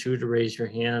 #2 to raise your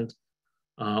hand.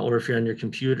 Or if you're on your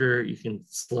computer, you can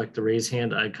select the raise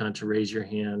hand icon to raise your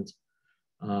hand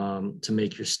to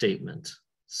make your statement.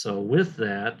 So with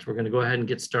that, we're going to go ahead and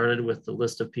get started with the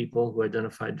list of people who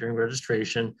identified during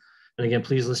registration. And again,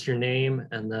 please list your name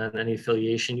and then any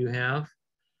affiliation you have.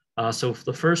 So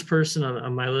the first person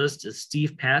on my list is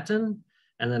Steve Patton.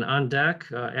 And then on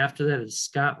deck after that is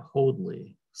Scott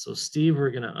Hoadley. So Steve,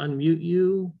 we're going to unmute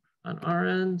you on our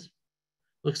end.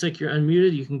 Looks like you're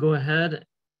unmuted. You can go ahead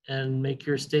and make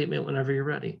your statement whenever you're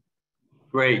ready.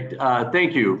 Great.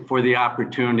 Thank you for the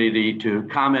opportunity to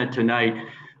comment tonight.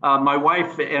 My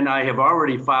wife and I have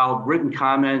already filed written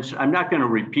comments. I'm not going to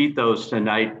repeat those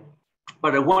tonight,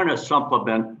 but I want to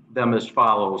supplement them as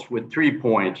follows with 3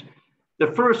 points. The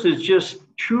first is just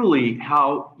truly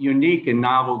how unique and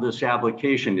novel this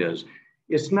application is.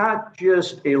 It's not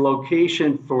just a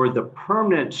location for the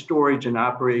permanent storage and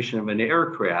operation of an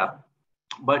aircraft,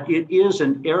 but it is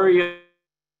an area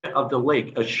of the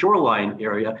lake, a shoreline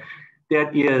area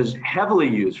that is heavily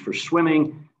used for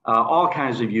swimming, all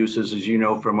kinds of uses, as you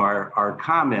know from our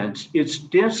comments. It's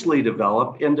densely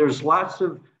developed and there's lots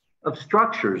of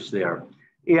structures there.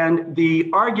 And the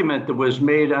argument that was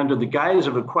made under the guise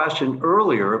of a question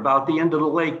earlier about the end of the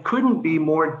lake couldn't be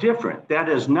more different. That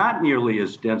is not nearly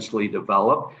as densely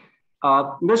developed.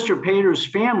 Mr. Pater's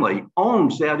family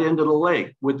owns that end of the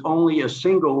lake with only a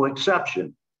single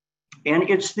exception. And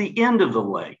it's the end of the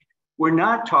lake. We're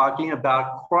not talking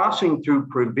about crossing through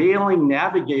prevailing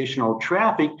navigational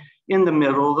traffic in the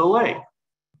middle of the lake.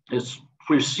 It's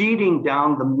proceeding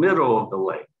down the middle of the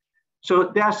lake.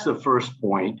 So that's the first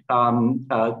point.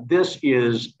 This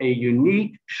is a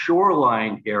unique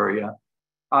shoreline area.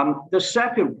 The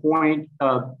second point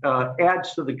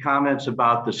adds to the comments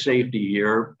about the safety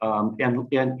here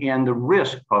and the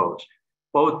risk posed,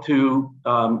 both to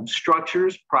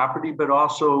structures, property, but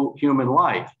also human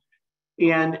life.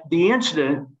 And the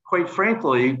incident, quite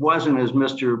frankly, wasn't as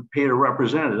Mr. Pater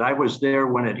represented. I was there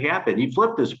when it happened. He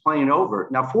flipped his plane over.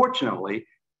 Now, fortunately,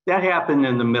 that happened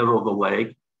in the middle of the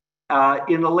lake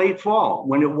in the late fall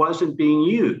when it wasn't being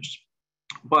used.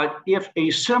 But if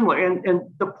a similar, and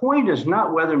the point is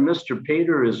not whether Mr.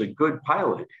 Pater is a good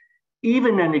pilot.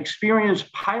 Even an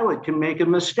experienced pilot can make a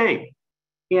mistake.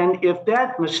 And if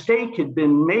that mistake had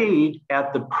been made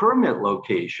at the permit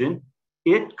location,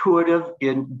 it could have,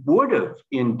 it would have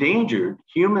endangered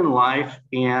human life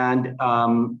and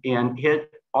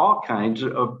hit all kinds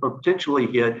of, or potentially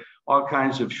hit all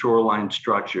kinds of shoreline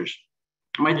structures.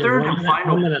 My third and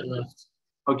final, 1 minute left.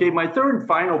 Okay, my third and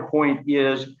final point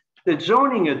is that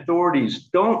zoning authorities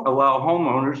don't allow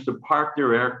homeowners to park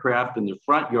their aircraft in the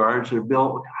front yards or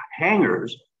build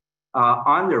hangars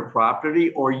on their property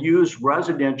or use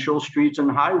residential streets and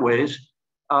highways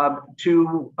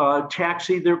to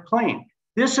taxi their plane.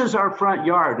 This is our front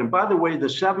yard. And by the way, the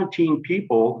 17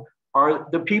 people are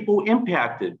the people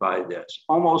impacted by this.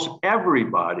 Almost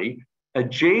everybody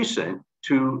adjacent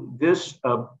to this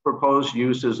proposed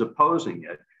use is opposing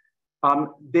it.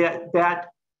 That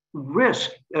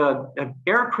risk,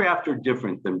 aircraft are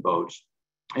different than boats.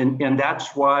 And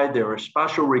that's why there are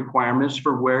special requirements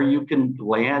for where you can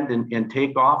land and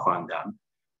take off on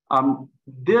them.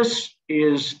 This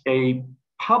is a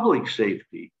public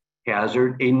safety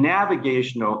hazard, a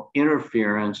navigational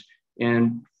interference,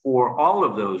 and for all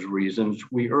of those reasons,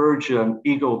 we urge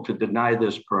EGLE to deny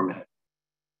this permit.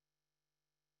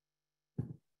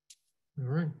 All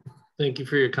right, thank you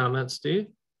for your comments, Steve.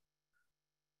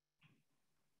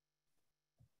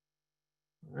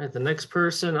 All right, the next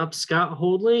person up, Scott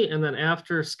Hoadley, and then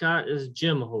after Scott is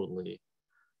Jim Hoadley.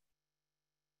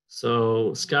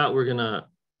 So Scott, we're gonna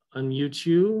unmute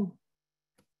you.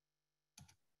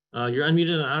 You're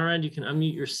unmuted on our end. You can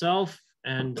unmute yourself,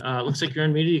 and it looks like you're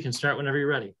unmuted. You can start whenever you're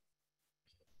ready.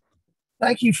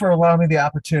 Thank you for allowing me the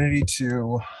opportunity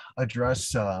to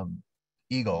address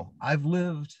EGLE. I've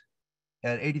lived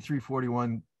at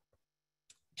 8341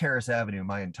 Terrace Avenue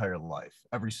my entire life,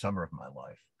 every summer of my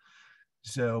life.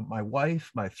 So my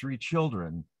wife, my 3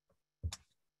 children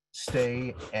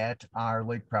stay at our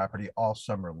lake property all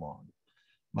summer long.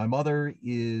 My mother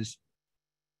is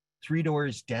 3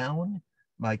 doors down,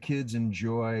 my kids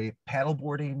enjoy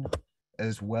paddleboarding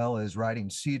as well as riding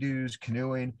sea-doos,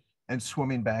 canoeing, and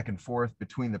swimming back and forth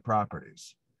between the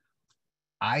properties.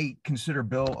 I consider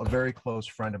Bill a very close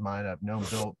friend of mine. I've known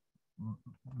Bill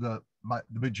the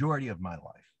majority of my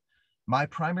life. My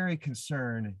primary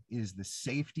concern is the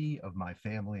safety of my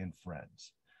family and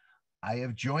friends. I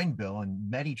have joined Bill on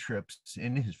many trips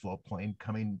in his floatplane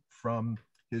coming from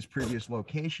his previous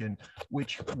location,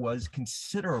 which was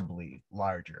considerably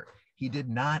larger. He did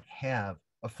not have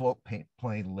a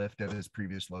floatplane lift at his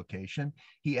previous location.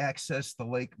 He accessed the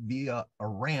lake via a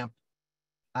ramp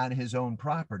on his own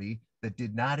property that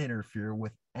did not interfere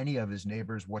with any of his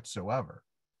neighbors whatsoever.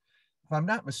 If I'm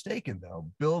not mistaken,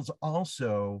 though, Bill's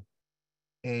also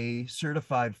a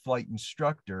certified flight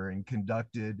instructor and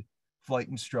conducted flight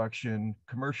instruction,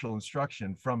 commercial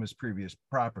instruction from his previous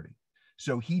property.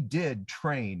 So he did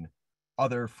train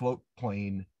other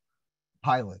floatplane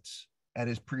pilots at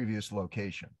his previous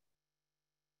location.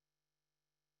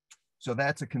 So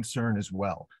that's a concern as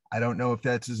well. I don't know if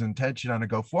that's his intention on a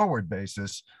go-forward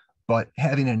basis, but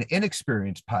having an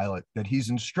inexperienced pilot that he's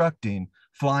instructing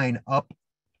flying up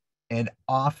and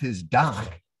off his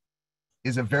dock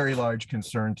is a very large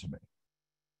concern to me.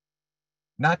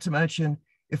 Not to mention,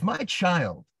 if my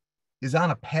child is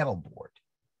on a paddleboard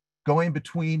going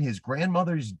between his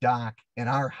grandmother's dock and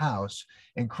our house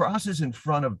and crosses in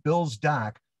front of Bill's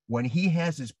dock when he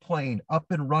has his plane up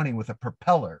and running with a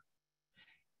propeller,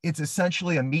 it's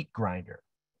essentially a meat grinder.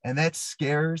 And that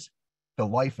scares the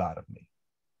life out of me.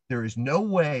 There is no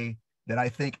way that I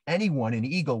think anyone in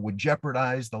EGLE would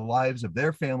jeopardize the lives of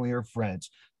their family or friends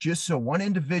just so one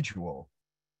individual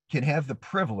can have the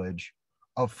privilege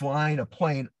of flying a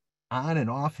plane on and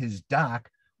off his dock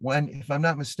when, if I'm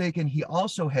not mistaken, he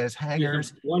also has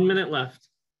hangars. 1 minute left.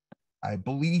 I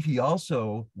believe he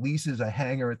also leases a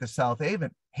hangar at the South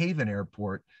Haven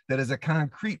Airport that is a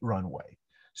concrete runway.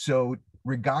 So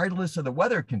regardless of the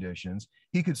weather conditions,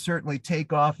 he could certainly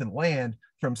take off and land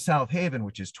from South Haven,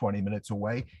 which is 20 minutes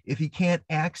away, if he can't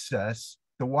access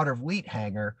the Watervliet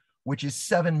hangar, which is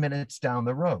 7 minutes down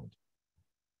the road.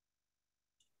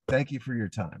 Thank you for your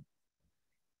time.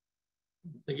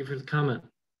 Thank you for the comment.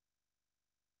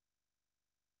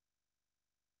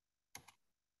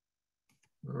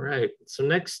 All right, so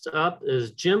next up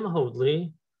is Jim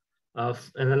Hoadley, and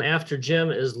then after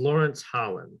Jim is Lawrence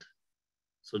Holland.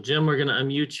 So Jim, we're gonna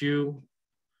unmute you,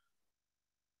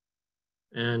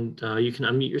 and you can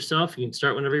unmute yourself. You can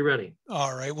start whenever you're ready.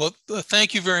 All right, well,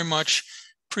 thank you very much.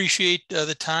 Appreciate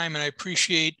the time, and I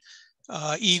appreciate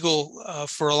EGLE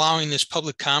for allowing this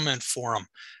public comment forum.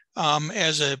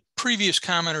 As a previous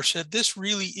commenter said, this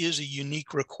really is a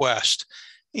unique request.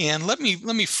 And let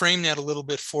me frame that a little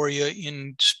bit for you.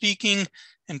 In speaking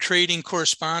and trading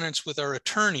correspondence with our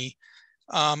attorney,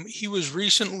 he was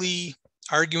recently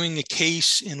arguing a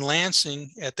case in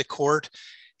Lansing at the court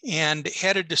and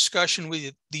had a discussion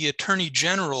with the Attorney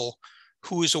General,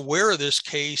 who is aware of this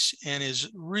case and is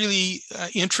really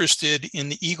interested in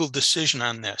the EGLE decision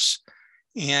on this.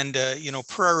 And, you know,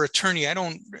 per our attorney, I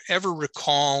don't ever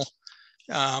recall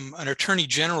an Attorney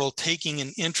General taking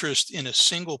an interest in a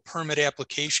single permit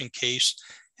application case.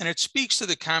 And it speaks to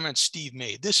the comments Steve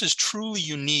made. This is truly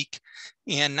unique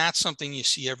and not something you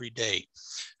see every day.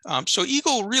 So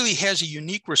EGLE really has a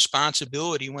unique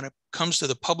responsibility when it comes to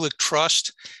the public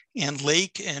trust and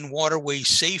lake and waterway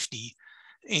safety.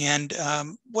 And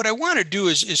what I want to do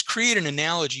is create an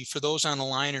analogy for those on the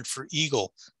line and for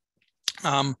EGLE.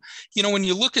 You know, when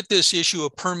you look at this issue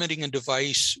of permitting a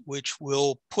device which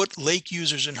will put lake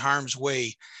users in harm's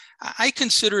way, I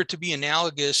consider it to be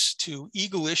analogous to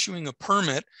EGLE issuing a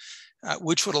permit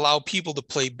which would allow people to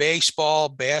play baseball,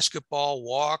 basketball,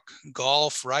 walk,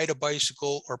 golf, ride a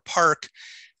bicycle, or park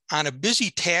on a busy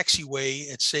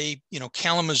taxiway at, say, you know,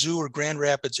 Kalamazoo or Grand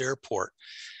Rapids Airport.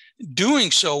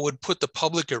 Doing so would put the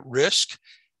public at risk,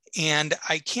 and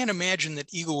I can't imagine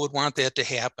that EGLE would want that to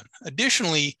happen.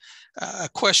 Additionally, a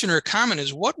question or a comment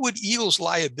is, what would EGLE's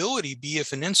liability be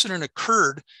if an incident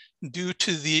occurred due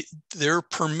to their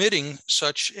permitting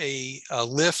such a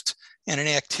lift and an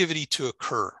activity to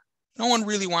occur? No one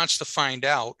really wants to find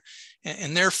out,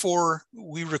 and therefore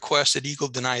we request that EGLE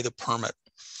deny the permit.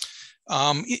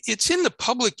 It's in the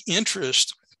public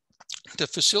interest to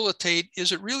facilitate,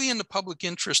 is it really in the public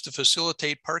interest to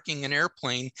facilitate parking an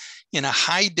airplane in a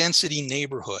high density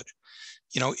neighborhood?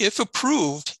 You know, if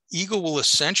approved, EGLE will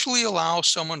essentially allow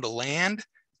someone to land,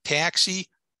 taxi,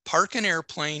 park an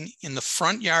airplane in the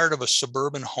front yard of a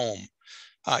suburban home.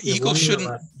 EGLE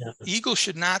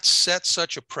should not set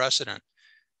such a precedent.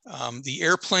 The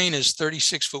airplane is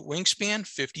 36-foot wingspan,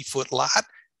 50-foot lot,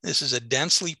 This is a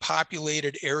densely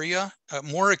populated area,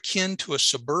 more akin to a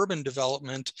suburban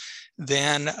development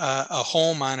than a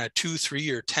home on a 2, 3,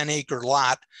 or 10-acre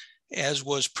lot, as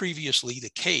was previously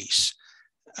the case.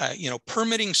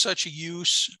 Permitting such a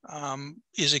use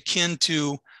is akin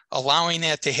to allowing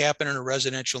that to happen in a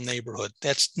residential neighborhood.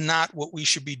 That's not what we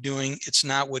should be doing. It's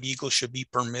not what EGLE should be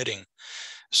permitting.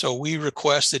 So we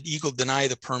request that EGLE deny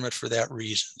the permit for that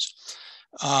reasons.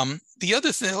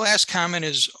 The last comment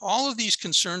is all of these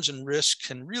concerns and risks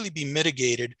can really be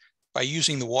mitigated by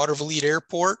using the Watervliet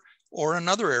Airport or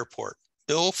another airport.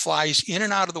 Bill flies in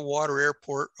and out of the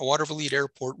Watervliet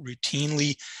Airport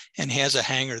routinely and has a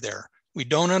hangar there. We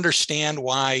don't understand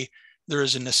why there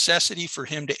is a necessity for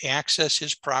him to access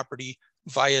his property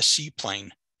via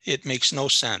seaplane. It makes no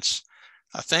sense.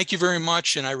 Thank you very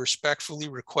much, and I respectfully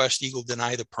request EGLE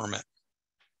deny the permit.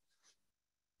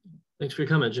 Thanks for your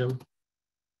comment, Jim.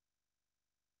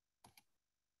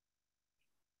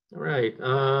 All right,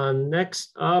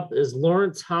 next up is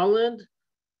Lawrence Holland,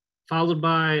 followed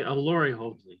by Lori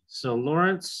Hoadley. So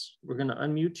Lawrence, we're gonna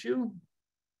unmute you.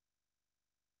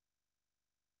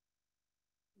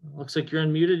 Looks like you're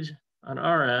unmuted on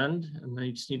our end, and then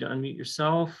you just need to unmute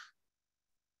yourself.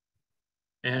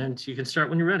 And you can start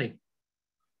when you're ready.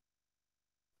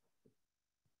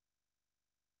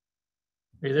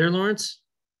 Are you there, Lawrence?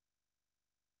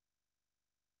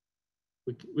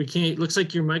 We can't, looks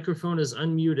like your microphone is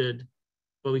unmuted,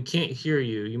 but we can't hear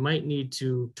you. You might need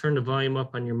to turn the volume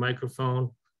up on your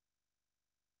microphone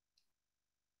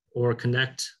or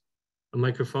connect a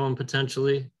microphone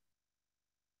potentially.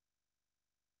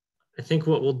 I think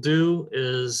what we'll do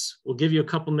is we'll give you a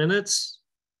couple minutes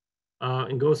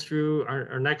and go through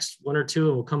our next one or two,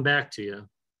 and we'll come back to you,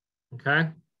 okay?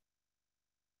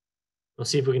 We'll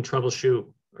see if we can troubleshoot,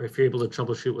 or if you're able to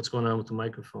troubleshoot what's going on with the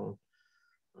microphone.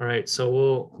 All right,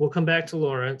 so we'll come back to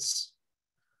Lawrence.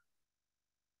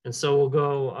 And so we'll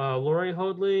go Lori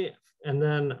Hoadley and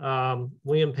then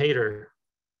William Pater.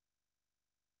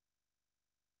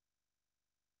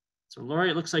 So Lori,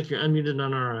 it looks like you're unmuted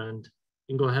on our end.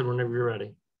 You can go ahead whenever you're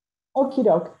ready. Okie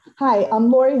doke. Hi, I'm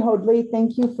Lori Hoadley.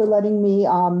 Thank you for letting me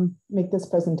make this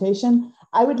presentation.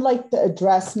 I would like to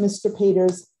address Mr.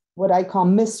 Pater's what I call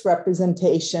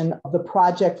misrepresentation of the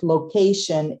project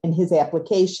location in his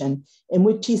application, in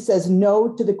which he says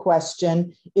no to the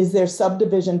question, is there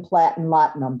subdivision plat and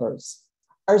lot numbers?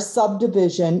 Our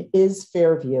subdivision is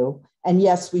Fairview, and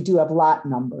yes, we do have lot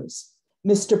numbers.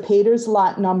 Mr. Pater's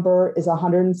lot number is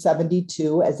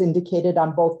 172, as indicated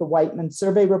on both the Whiteman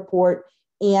survey report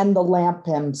and the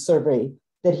Lapham survey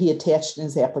that he attached in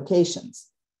his applications.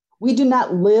 We do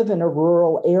not live in a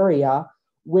rural area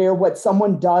where what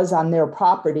someone does on their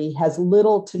property has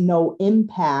little to no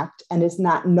impact and is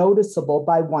not noticeable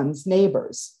by one's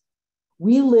neighbors.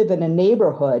 We live in a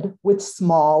neighborhood with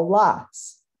small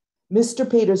lots. Mr.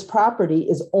 Pater's property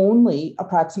is only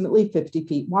approximately 50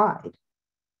 feet wide.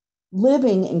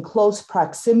 Living in close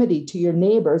proximity to your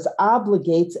neighbors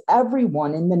obligates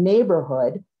everyone in the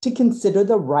neighborhood to consider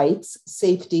the rights,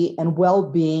 safety, and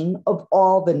well-being of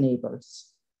all the neighbors.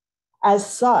 As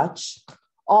such,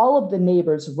 all of the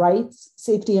neighbors' rights,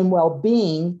 safety, and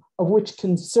well-being, of which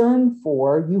concern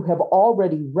for you have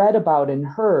already read about and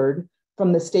heard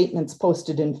from the statements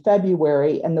posted in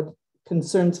February and the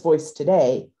concerns voiced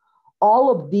today,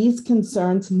 all of these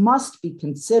concerns must be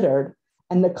considered,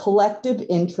 and the collective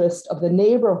interest of the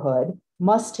neighborhood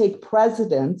must take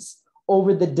precedence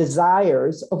over the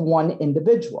desires of one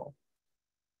individual.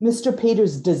 Mr.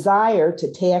 Pater's desire to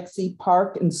taxi,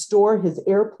 park, and store his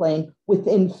airplane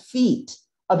within feet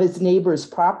of his neighbor's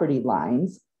property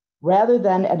lines, rather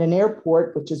than at an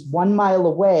airport which is 1 mile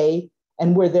away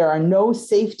and where there are no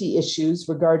safety issues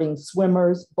regarding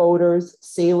swimmers, boaters,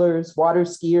 sailors, water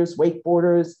skiers,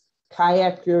 wakeboarders,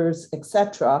 kayakers,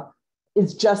 etc.,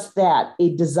 is just that,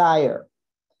 a desire.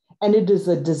 And it is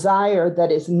a desire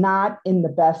that is not in the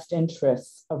best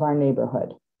interests of our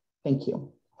neighborhood. Thank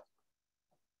you.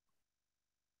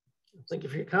 Thank you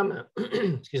for your comment.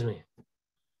 Excuse me.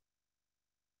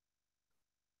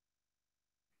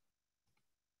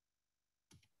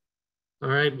 All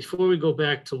right, before we go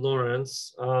back to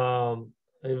Lawrence,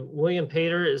 William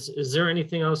Pater, is there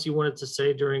anything else you wanted to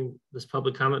say during this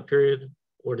public comment period,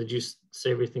 or did you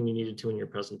say everything you needed to in your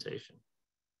presentation?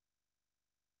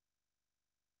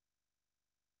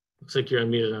 Looks like you're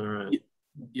unmuted on our end.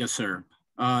 Yes, sir.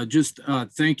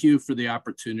 Thank you for the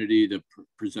opportunity to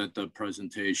present the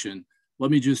presentation. Let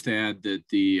me just add that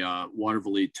the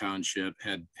Watervliet Township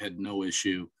had no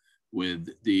issue with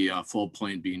the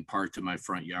floatplane being parked in my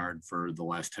front yard for the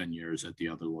last 10 years at the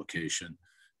other location.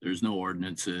 There's no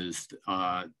ordinances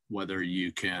whether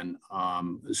you can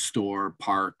store,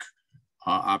 park,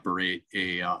 operate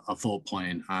a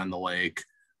floatplane on the lake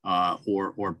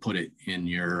or put it in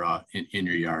your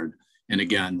yard. And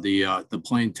again, the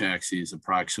plane taxi is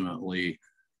approximately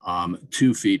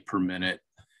 2 feet per minute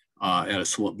at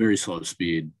a very slow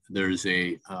speed. There's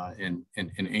an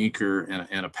anchor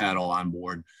and a paddle on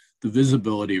board. The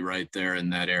visibility right there in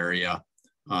that area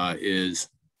is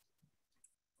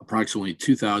approximately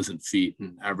 2,000 feet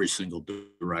in every single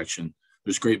direction.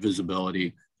 There's great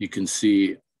visibility. You can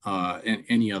see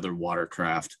any other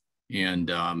watercraft,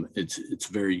 and it's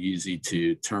very easy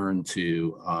to turn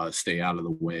to stay out of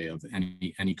the way of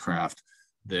any craft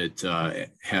that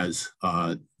has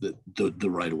the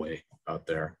right of way out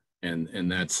there.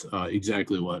 And that's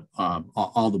exactly what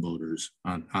all the boaters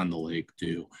on the lake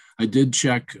do. I did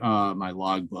check my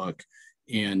logbook,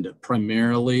 and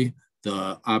primarily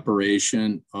the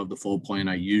operation of the floatplane,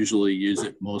 I usually use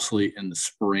it mostly in the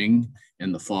spring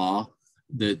and the fall.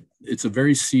 That it's a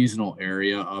very seasonal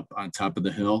area up on top of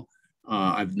the hill.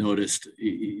 I've noticed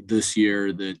this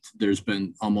year that there's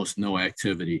been almost no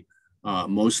activity.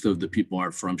 Most of the people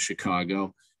are from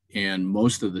Chicago, and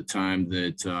most of the time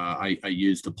that I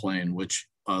used the plane, which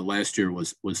last year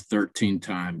was 13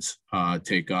 times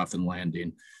takeoff and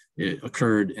landing. It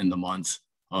occurred in the months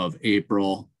of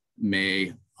April,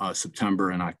 May,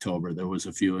 September, and October. There was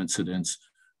a few incidents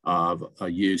of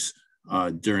use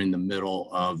during the middle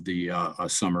of the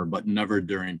summer, but never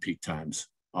during peak times.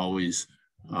 Always,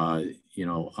 on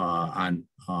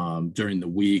during the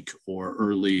week or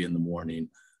early in the morning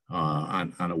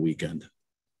on a weekend.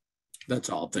 That's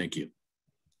all. Thank you.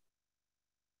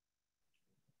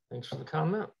 Thanks for the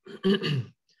comment.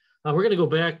 We're going to go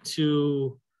back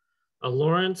to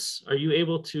Lawrence. Are you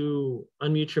able to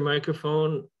unmute your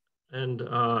microphone? And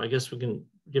I guess we can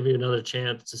give you another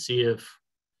chance to see if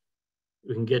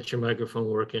we can get your microphone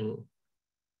working.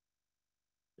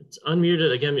 It's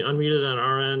unmuted. Again, unmuted on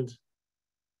our end.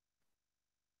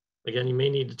 Again, you may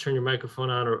need to turn your microphone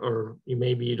on, or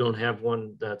maybe you don't have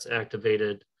one that's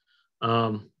activated.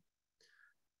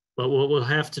 But what we'll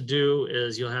have to do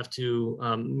is you'll have to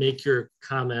make your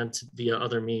comment via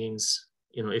other means,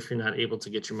 if you're not able to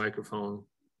get your microphone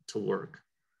to work.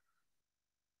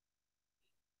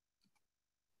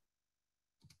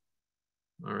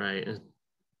 All right, it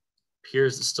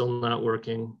appears it's still not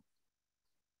working.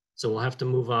 So we'll have to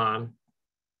move on.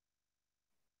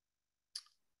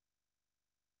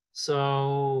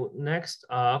 So next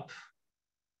up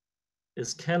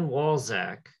is Ken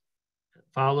Walzak,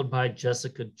 followed by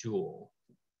Jessica Jewell.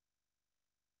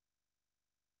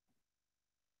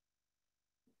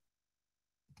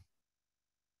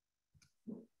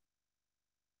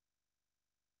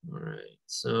 All right,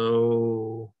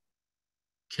 so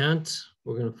Kent,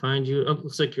 we're going to find you. Oh,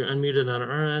 looks like you're unmuted on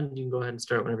our end. You can go ahead and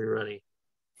start whenever you're ready.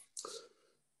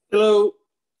 Hello,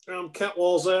 I'm Kent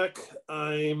Walzak.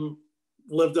 I'm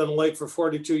lived on the lake for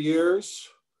 42 years.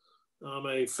 I'm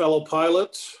a fellow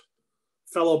pilot,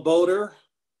 fellow boater,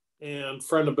 and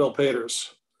friend of Bill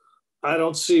Paters. I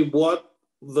don't see what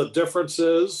the difference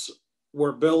is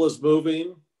where Bill is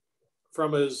moving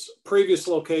from his previous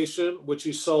location, which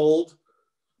he sold,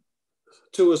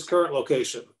 to his current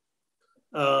location.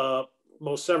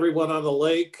 Most everyone on the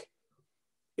lake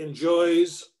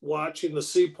enjoys watching the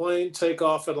seaplane take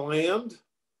off and land.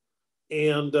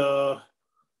 And I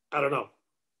don't know.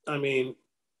 I mean,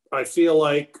 I feel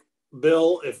like,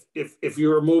 Bill, if you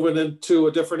were moving into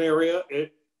a different area,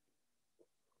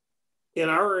 in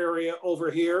our area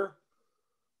over here,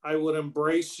 I would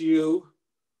embrace you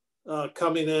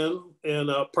coming in and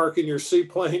parking your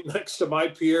seaplane next to my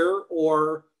pier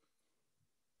or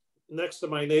next to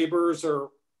my neighbors or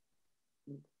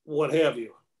what have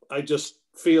you. I just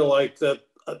feel like that,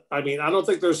 I mean, I don't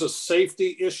think there's a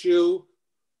safety issue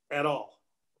at all.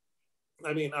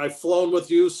 I mean, I've flown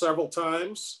with you several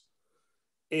times,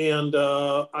 and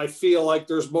I feel like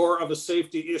there's more of a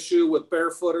safety issue with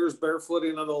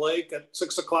barefooting on the lake at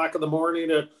 6 o'clock in the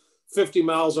morning at 50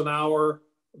 miles an hour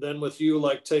than with you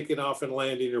like taking off and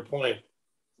landing your plane.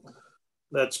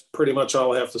 That's pretty much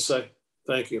all I have to say.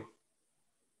 Thank you.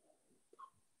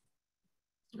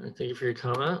 All right, thank you for your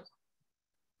comment.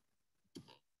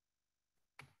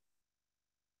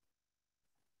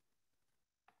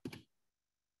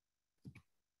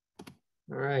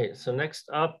 All right, so next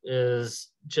up is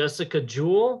Jessica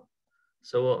Jewell.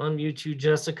 So we'll unmute you,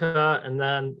 Jessica, and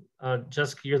then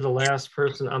Jessica, you're the last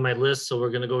person on my list, so we're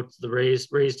gonna go to the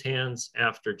raised hands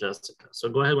after Jessica. So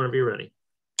go ahead whenever you're ready.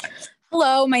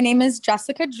 Hello, my name is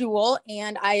Jessica Jewell,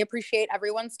 and I appreciate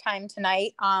everyone's time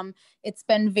tonight. It's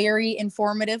been very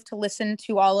informative to listen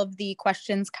to all of the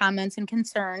questions, comments, and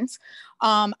concerns.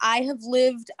 I have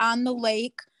lived on the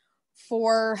lake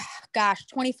for,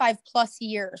 25 plus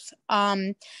years.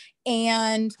 And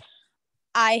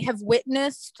I have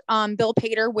witnessed Bill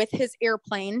Pater with his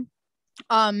airplane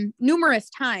numerous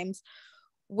times,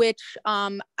 which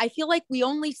I feel like we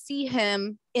only see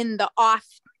him in the off,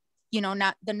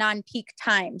 not the non-peak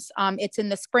times. It's in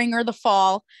the spring or the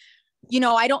fall.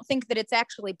 I don't think that it's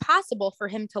actually possible for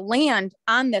him to land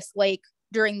on this lake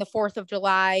during the 4th of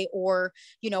July or,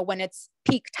 when it's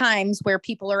peak times where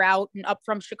people are out and up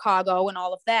from Chicago and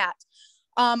all of that.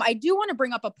 I do want to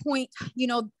bring up a point.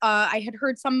 I had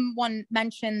heard someone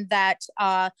mention that,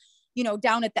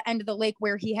 down at the end of the lake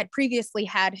where he had previously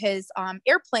had his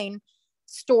airplane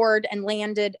stored and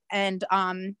landed and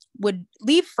would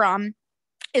leave from,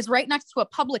 is right next to a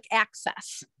public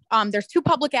access. There's 2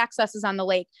 public accesses on the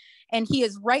lake, and he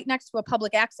is right next to a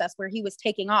public access where he was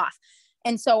taking off.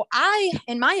 And so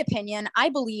in my opinion, I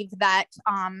believe that,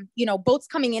 boats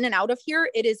coming in and out of here,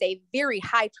 it is a very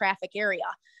high traffic area.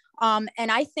 And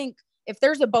I think if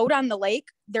there's a boat on the lake,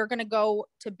 they're going to go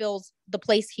to the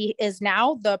place he is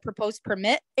now, the proposed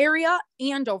permit area,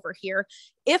 and over here,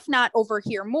 if not over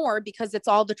here more, because it's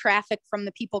all the traffic from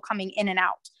the people coming in and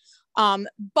out.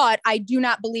 But I do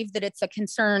not believe that it's a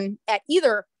concern at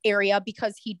either area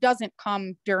because he doesn't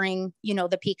come during,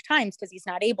 the peak times because he's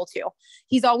not able to.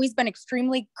 He's always been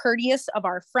extremely courteous of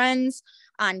our friends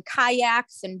on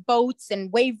kayaks and boats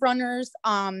and wave runners.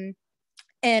 And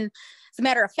as a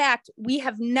matter of fact, we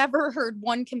have never heard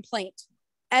one complaint.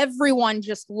 Everyone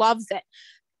just loves it.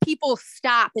 People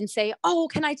stop and say, "Oh,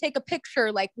 can I take a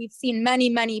picture?" Like we've seen many,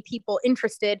 many people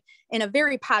interested in a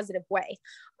very positive way.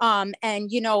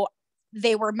 And,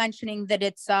 they were mentioning that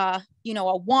it's, a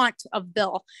want of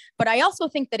Bill, but I also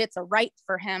think that it's a right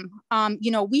for him.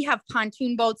 We have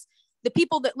pontoon boats. The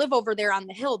people that live over there on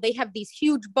the hill, they have these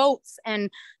huge boats,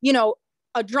 and,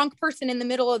 a drunk person in the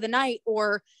middle of the night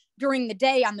or during the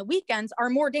day on the weekends are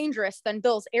more dangerous than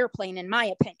Bill's airplane, in my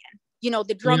opinion.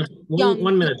 The drunk young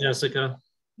 1 minute, Jessica.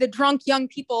 The drunk young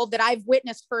people that I've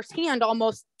witnessed firsthand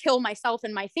almost kill myself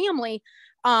and my family.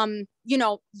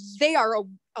 They are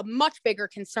a much bigger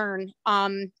concern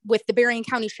with the Berrien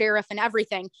County Sheriff and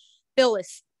everything. Bill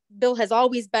has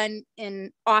always been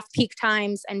in off-peak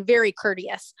times and very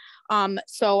courteous.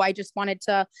 So I just wanted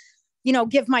to,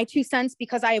 give my 2 cents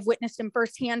because I have witnessed him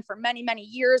firsthand for many, many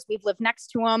years. We've lived next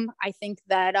to him. I think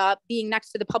that being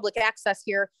next to the public access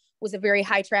here was a very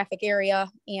high traffic area.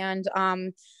 And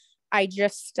I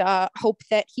just hope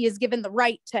that he is given the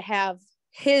right to have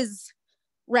his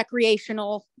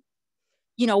recreational,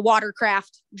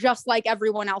 watercraft, just like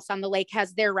everyone else on the lake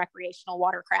has their recreational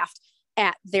watercraft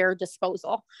at their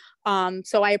disposal.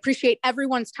 So I appreciate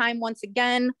everyone's time once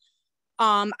again.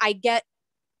 I get,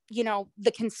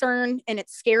 the concern, and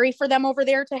it's scary for them over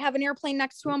there to have an airplane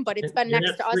next to them, but it's been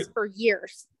next to us for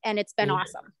years, and it's been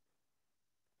awesome.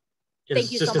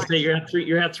 Thank you so much.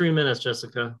 You're at 3 minutes,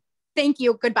 Jessica. Thank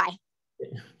you. Goodbye.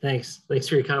 Thanks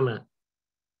for your comment.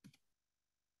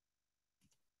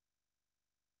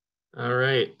 All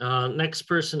right. Next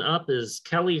person up is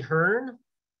Kelly Hearn.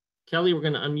 Kelly, we're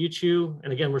going to unmute you.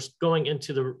 And again, we're going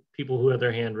into the people who have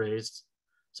their hand raised.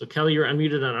 So Kelly, you're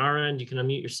unmuted on our end. You can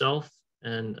unmute yourself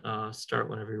and start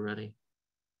whenever you're ready.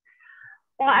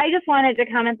 Well, I just wanted to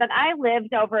comment that I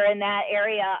lived over in that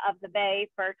area of the bay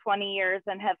for 20 years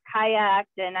and have kayaked,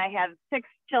 and I have 6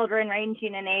 children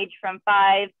ranging in age from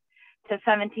 5 to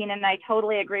 17. And I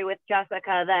totally agree with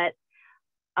Jessica that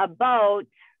a boat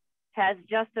has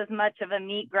just as much of a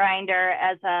meat grinder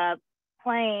as a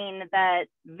plane that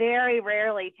very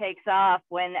rarely takes off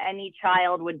when any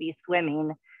child would be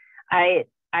swimming.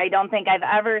 I don't think I've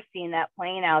ever seen that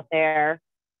plane out there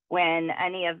when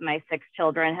any of my 6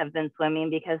 children have been swimming,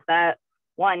 because that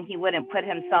one, he wouldn't put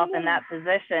himself in that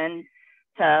position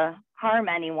to harm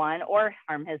anyone or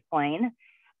harm his plane.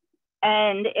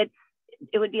 And it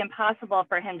would be impossible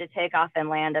for him to take off and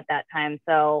land at that time.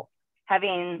 So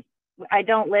I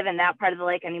don't live in that part of the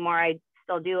lake anymore. I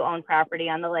still do own property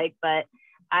on the lake, but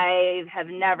I have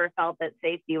never felt that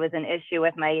safety was an issue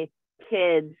with my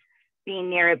kids being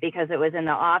near it because it was in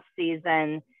the off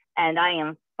season. And I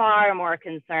am far more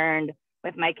concerned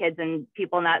with my kids and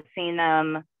people not seeing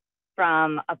them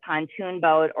from a pontoon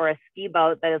boat or a ski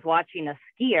boat that is watching a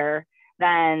skier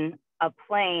than a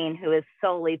plane who is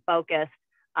solely focused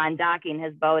on docking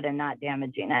his boat and not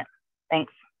damaging it.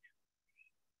 Thanks.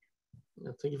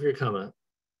 Thank you for your comment.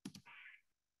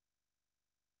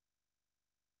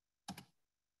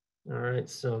 All right,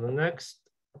 so the next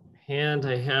hand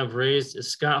I have raised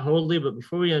is Scott Holdley, but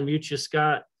before we unmute you,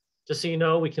 Scott, just so you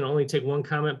know, we can only take one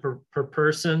comment per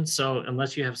person. So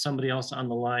unless you have somebody else on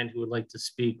the line who would like to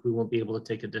speak, we won't be able to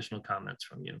take additional comments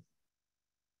from you.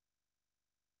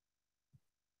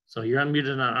 So you're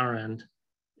unmuted on our end.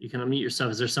 You can unmute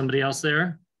yourself. Is there somebody else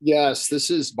there? Yes, this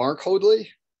is Mark Hoadley.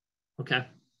 Okay.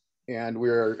 And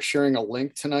we're sharing a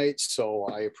link tonight. So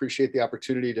I appreciate the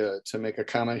opportunity to make a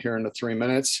comment here in the 3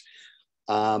 minutes.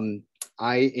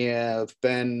 I have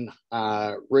been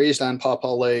raised on Paw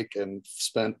Paw Lake and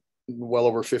spent well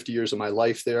over 50 years of my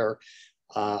life there.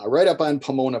 Right up on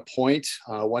Pomona Point,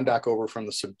 one dock over from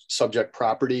the subject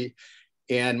property.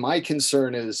 And my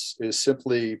concern is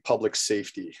simply public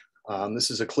safety.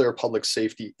 This is a clear public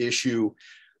safety issue.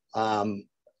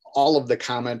 All of the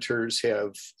commenters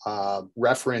have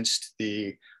referenced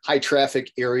the high traffic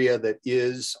area that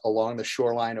is along the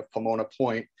shoreline of Pomona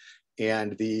Point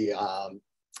and the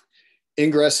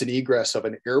ingress and egress of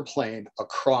an airplane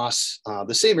across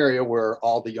the same area where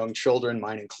all the young children,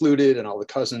 mine included, and all the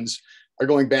cousins are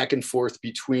going back and forth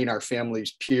between our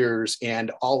family's piers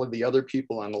and all of the other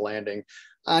people on the landing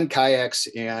on kayaks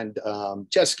and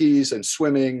jet skis and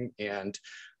swimming and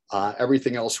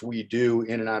everything else we do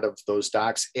in and out of those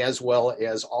docks, as well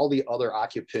as all the other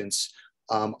occupants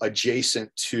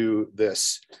adjacent to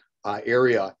this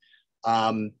area.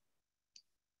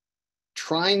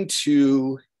 Trying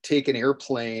to take an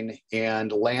airplane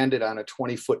and land it on a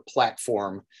 20-foot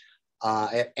platform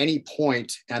at any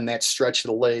point on that stretch of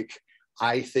the lake,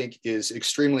 I think is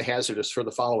extremely hazardous for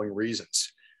the following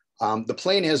reasons. The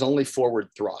plane has only forward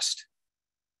thrust.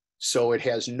 So it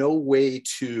has no way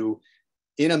to,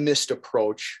 in a missed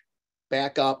approach,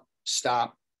 back up,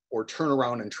 stop, or turn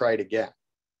around and try it again.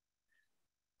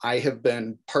 I have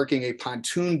been parking a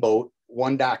pontoon boat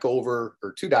one dock over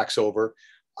or two docks over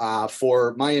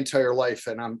for my entire life.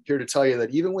 And I'm here to tell you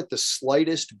that even with the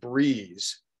slightest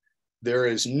breeze, there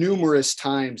is numerous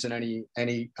times in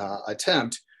any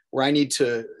attempt where I need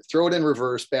to throw it in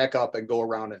reverse, back up and go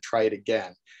around and try it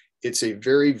again. It's a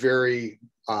very, very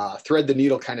thread the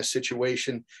needle kind of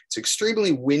situation. It's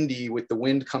extremely windy with the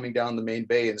wind coming down the main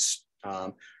bay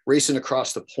and racing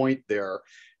across the point there.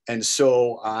 And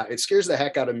so it scares the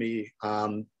heck out of me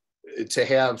to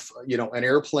have, an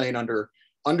airplane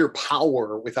under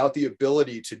power without the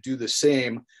ability to do the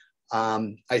same.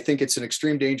 I think it's an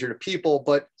extreme danger to people,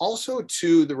 but also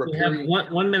to the riparian. We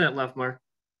have 1 minute left, Mark.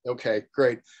 Okay,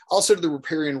 great. Also to the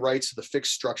riparian rights of the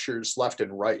fixed structures left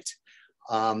and right.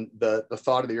 The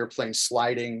thought of the airplane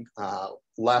sliding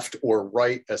left or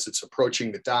right as it's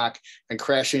approaching the dock and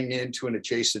crashing into an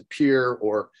adjacent pier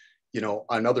or,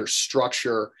 another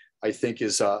structure, I think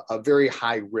is a very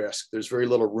high risk. There's very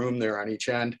little room there on each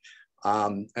end.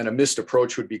 And a missed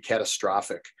approach would be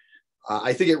catastrophic.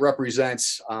 I think it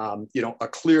represents, a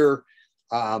clear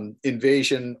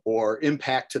invasion or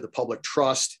impact to the public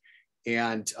trust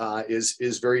and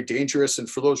is very dangerous. And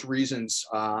for those reasons,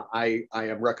 I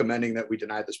am recommending that we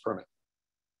deny this permit.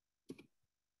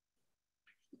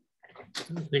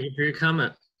 Thank you for your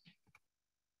comment.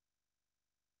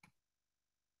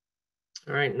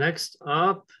 All right, next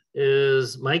up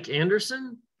is Mike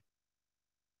Anderson.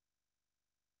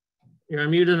 You're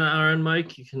unmuted on our end,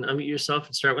 Mike. You can unmute yourself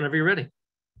and start whenever you're ready.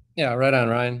 Yeah, right on,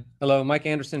 Ryan. Hello, Mike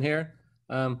Anderson here.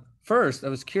 First, I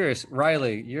was curious,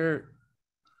 Riley, your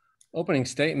opening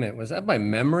statement, was that by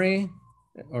memory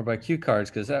or by cue cards?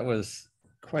 Because that was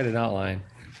quite an outline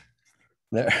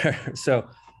there. So,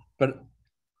 but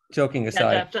joking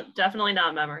aside. Yeah, definitely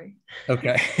not memory.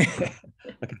 Okay.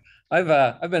 Okay.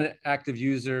 I've been an active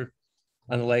user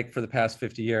on the lake for the past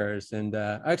 50 years, and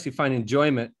I actually find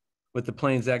enjoyment with the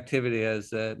plane's activity,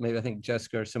 as maybe I think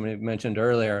Jessica or somebody mentioned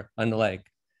earlier, on the lake.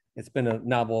 It's been a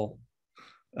novel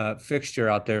fixture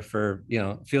out there for,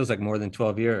 feels like more than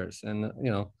 12 years. And,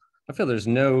 I feel there's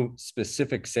no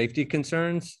specific safety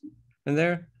concerns in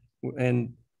there.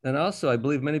 And also, I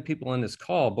believe many people on this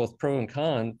call, both pro and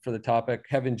con for the topic,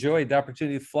 have enjoyed the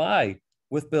opportunity to fly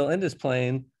with Bill in this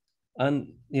plane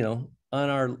on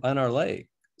our lake.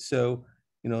 So,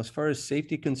 as far as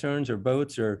safety concerns or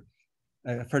boats, or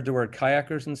I've heard the word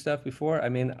kayakers and stuff before. I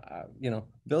mean,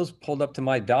 Bill's pulled up to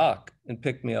my dock and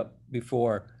picked me up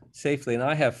before safely. And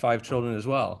I have 5 children as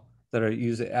well that are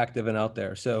active and out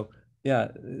there. So yeah,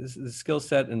 the skill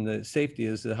set and the safety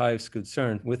is the highest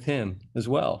concern with him as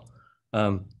well.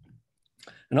 And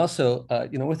also,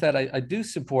 with that, I do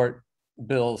support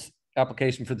Bill's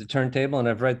application for the turntable, and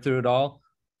I've read through it all.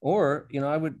 Or,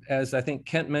 I would, as I think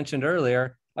Kent mentioned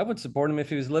earlier, I would support him if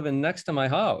he was living next to my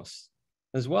house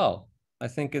as well. I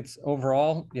think it's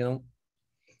overall,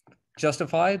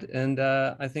 justified. And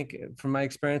I think from my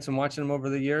experience and watching them over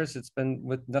the years, it's been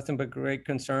with nothing but great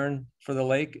concern for the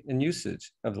lake and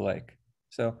usage of the lake.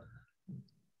 So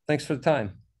thanks for the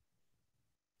time.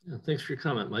 Yeah, thanks for your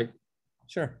comment, Mike.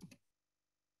 Sure.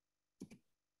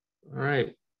 All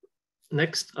right.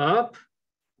 Next up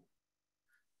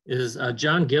is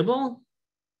John Gibble.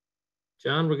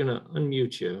 John, we're going to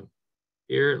unmute you.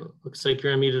 Here, looks like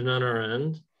you're unmuted on our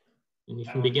end, and you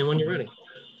can begin when you're ready.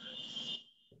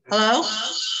 Hello.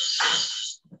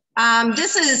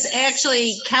 This is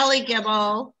actually Kelly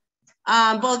Gibble.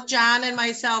 Both John and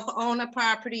myself own a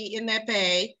property in that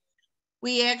bay.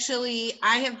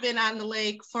 I have been on the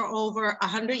lake for over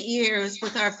 100 years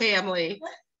with our family,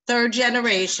 third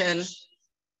generation.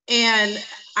 And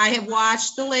I have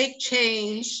watched the lake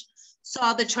change,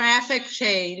 saw the traffic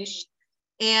change,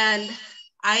 and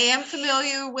I am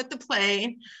familiar with the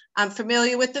plane. I'm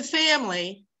familiar with the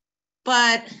family,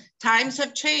 but times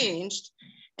have changed.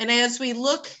 And as we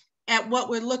look at what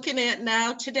we're looking at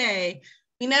now today,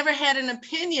 we never had an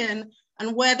opinion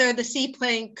on whether the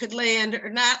seaplane could land or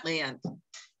not land.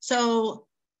 So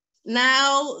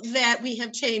now that we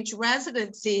have changed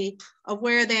residency of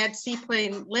where that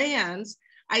seaplane lands,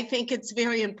 I think it's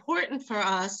very important for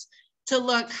us to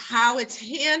look how it's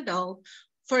handled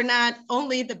for not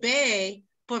only the bay,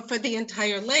 but for the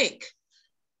entire lake.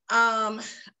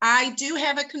 I do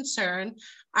have a concern.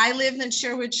 I lived in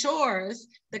Sherwood Shores,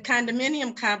 the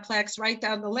condominium complex right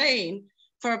down the lane,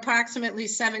 for approximately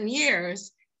 7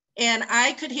 years. And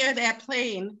I could hear that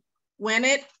plane when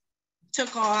it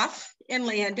took off and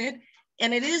landed,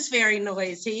 and it is very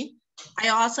noisy. I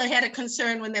also had a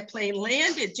concern when that plane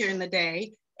landed during the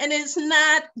day, and it's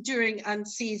not during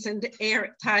unseasoned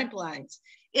air timelines.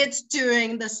 It's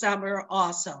during the summer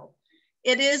also.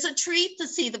 It is a treat to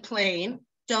see the plane,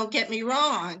 don't get me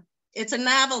wrong. It's a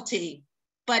novelty,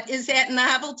 but is that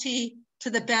novelty to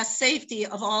the best safety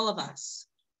of all of us?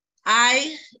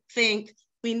 I think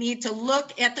we need to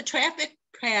look at the traffic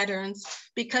patterns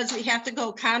because we have to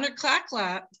go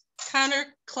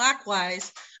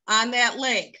counterclockwise on that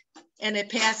lake, and it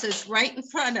passes right in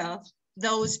front of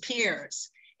those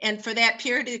piers. And for that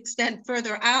pier to extend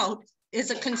further out is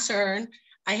a concern.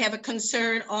 I have a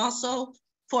concern also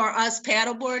for us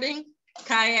paddleboarding,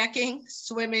 kayaking,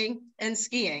 swimming, and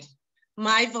skiing.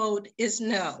 My vote is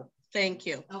no. Thank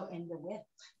you. Oh, and the width,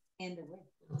 and the width.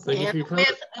 Thank you for your comment.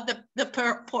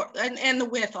 And the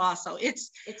width also.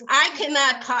 I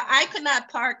could not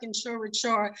park in Sherwood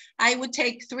Shore. I would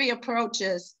take 3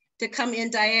 approaches to come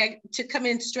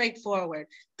in straight forward.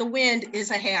 The wind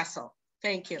is a hassle.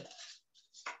 Thank you.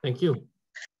 Thank you.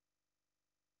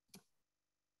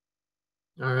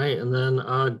 All right, and then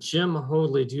Jim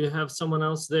Hoadley, do you have someone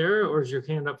else there, or is your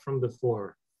hand up from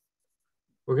before?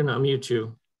 We're gonna unmute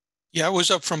you. Yeah, it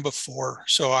was up from before,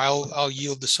 so I'll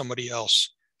yield to somebody else.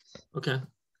 Okay,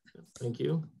 thank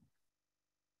you.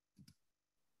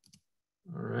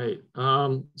 All right,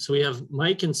 so we have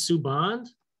Mike and Sue Bond.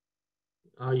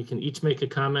 You can each make a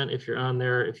comment if you're on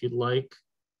there, if you'd like.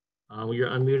 You're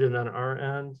unmuted on our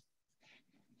end.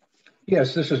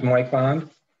 Yes, this is Mike Bond.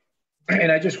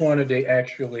 And I just wanted to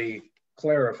actually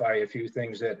clarify a few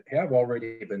things that have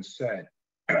already been said.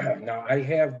 Now, I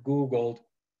have Googled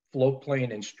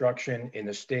floatplane instruction in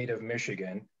the state of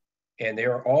Michigan, and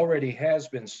there already has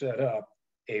been set up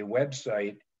a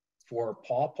website for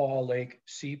Paw Paw Lake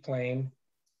Seaplane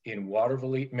in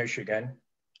Watervliet, Michigan,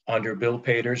 under Bill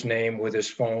Pater's name with his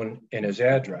phone and his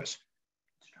address.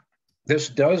 This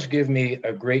does give me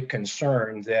a great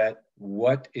concern that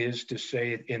what is to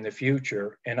say in the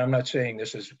future, and I'm not saying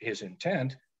this is his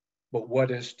intent, but what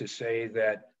is to say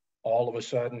that all of a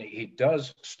sudden he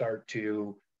does start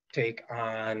to take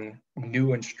on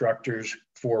new instructors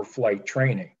for flight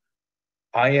training.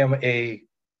 I am a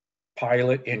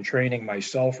pilot in training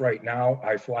myself right now.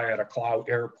 I fly at a Cloud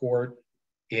Airport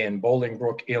in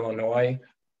Bolingbrook, Illinois.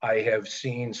 I have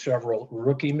seen several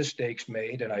rookie mistakes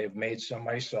made, and I have made some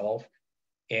myself.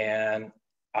 And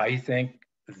I think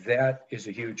that is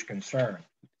a huge concern.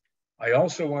 I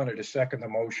also wanted to second the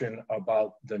motion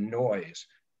about the noise.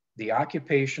 The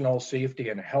Occupational Safety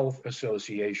and Health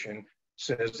Association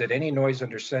says that any noise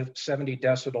under 70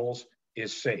 decibels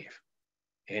is safe.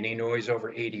 Any noise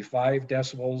over 85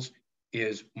 decibels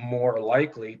is more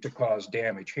likely to cause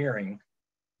damaged hearing.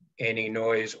 Any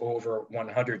noise over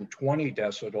 120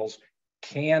 decibels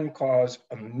can cause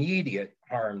immediate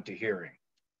harm to hearing.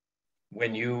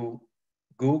 When you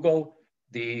Google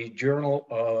the Journal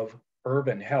of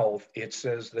Urban Health, it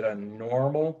says that a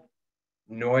normal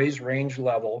noise range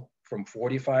level from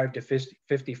 45 to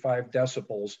 55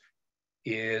 decibels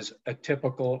is a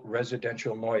typical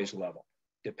residential noise level.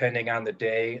 depending on the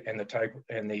day and the type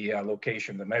and the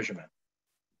location of the measurement.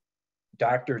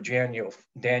 Dr.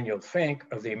 Daniel Fink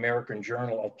of the American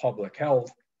Journal of Public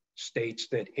Health states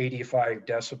that 85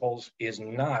 decibels is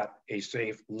not a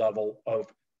safe level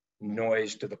of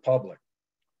noise to the public.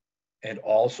 And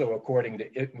also, according to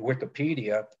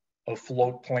Wikipedia, a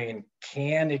float plane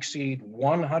can exceed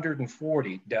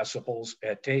 140 decibels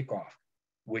at takeoff,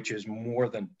 which is more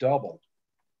than double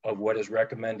of what is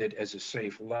recommended as a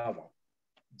safe level.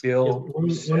 Bill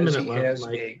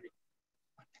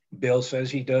says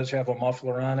he does have a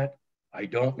muffler on it. I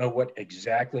don't know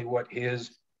exactly what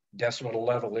his decibel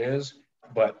level is,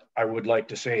 but I would like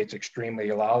to say it's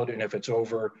extremely loud. And if it's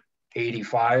over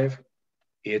 85,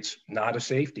 it's not a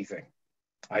safety thing.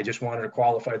 I just wanted to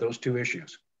qualify those two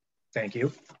issues. Thank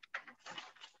you.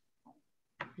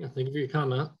 Yeah, thank you for your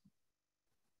comment.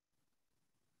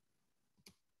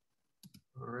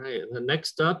 All right, the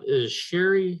next up is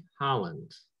Sherry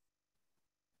Holland.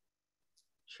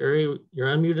 Sherry, you're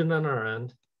unmuted on our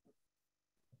end.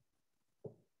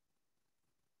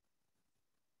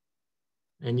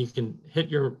 And you can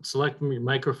select your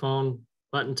microphone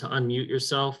button to unmute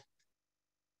yourself,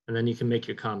 and then you can make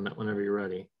your comment whenever you're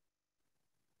ready.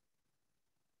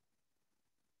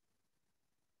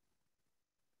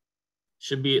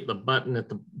 Should be at the button at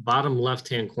the bottom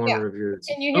left-hand corner of yours.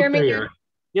 Can you hear me now?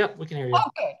 Yep, we can hear you.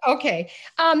 Okay, okay.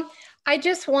 I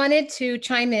just wanted to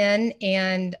chime in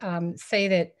and say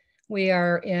that we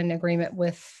are in agreement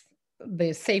with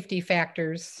the safety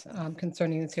factors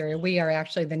concerning this area. We are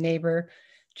actually the neighbor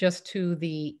just to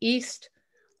the east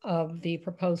of the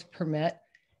proposed permit.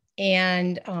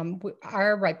 And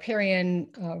our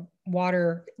riparian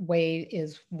waterway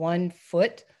is 1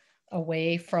 foot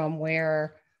away from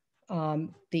where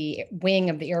the wing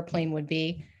of the airplane would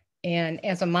be. And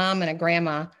as a mom and a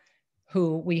grandma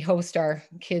who we host our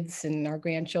kids and our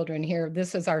grandchildren here,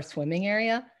 this is our swimming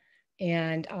area.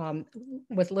 And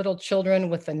with little children,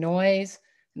 with the noise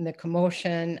and the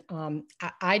commotion,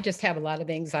 I just have a lot of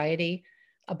anxiety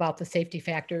about the safety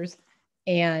factors.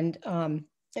 And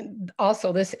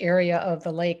also this area of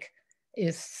the lake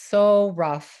is so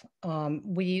rough.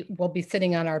 We will be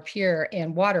sitting on our pier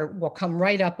and water will come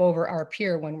right up over our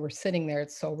pier when we're sitting there.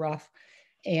 It's so rough.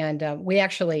 And we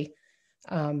actually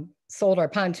sold our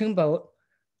pontoon boat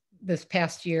this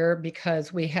past year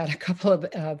because we had a couple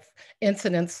of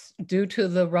incidents due to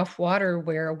the rough water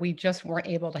where we just weren't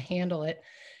able to handle it.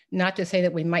 Not to say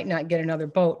that we might not get another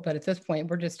boat, but at this point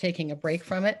we're just taking a break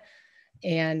from it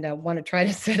and want to try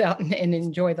to sit out and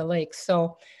enjoy the lake.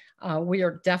 So we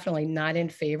are definitely not in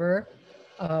favor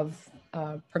of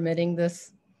permitting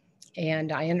this.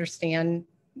 And I understand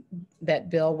that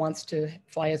Bill wants to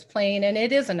fly his plane, and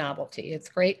it is a novelty. It's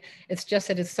great. It's just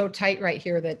that it's so tight right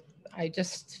here that I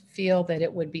just feel that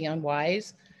it would be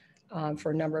unwise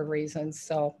for a number of reasons.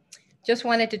 So just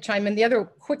wanted to chime in. The other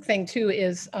quick thing too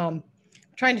is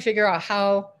trying to figure out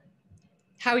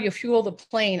how you fuel the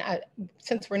plane.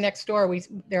 Since we're next door,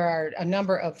 there are a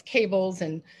number of cables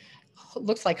and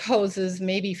looks like hoses,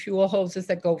 maybe fuel hoses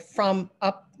that go from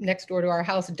up next door to our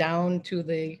house down to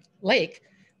the lake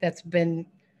that's been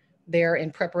there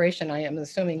in preparation, I am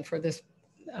assuming, for this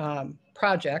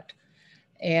project.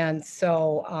 And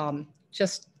so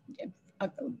just a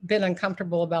bit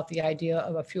uncomfortable about the idea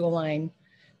of a fuel line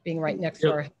being right next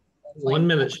to our 1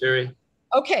 minute, Sherry.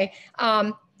 Okay.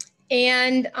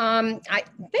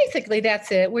 Basically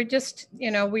that's it. We're just,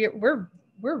 we're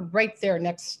right there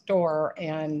next door,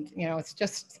 and it's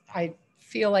just, I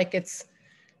feel like it's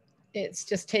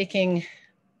just taking,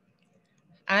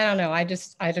 I don't know. I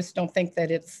just don't think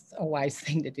that it's a wise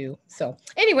thing to do. So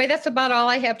anyway, that's about all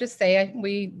I have to say.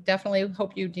 We definitely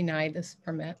hope you deny this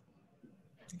permit.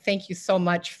 Thank you so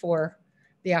much for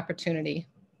the opportunity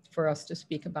for us to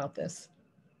speak about this.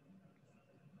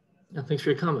 Yeah, thanks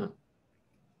for your comment.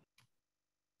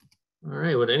 All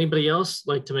right, would anybody else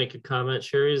like to make a comment?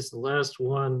 Sherry is the last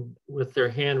one with their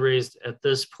hand raised at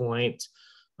this point.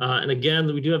 And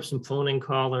again, we do have some phone-in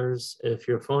callers. If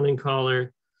you're a phone-in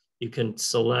caller, you can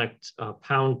select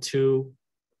 #2,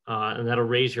 and that'll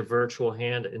raise your virtual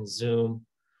hand in Zoom,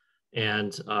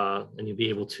 and you'll be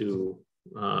able to,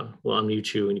 we'll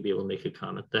unmute you and you'll be able to make a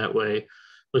comment that way.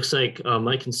 Looks like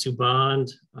Mike and Sue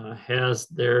Bond has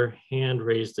their hand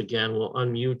raised again. We'll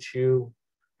unmute you.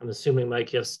 I'm assuming,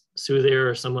 Mike, you have Sue there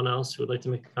or someone else who would like to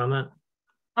make a comment?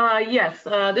 Yes,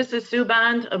 this is Sue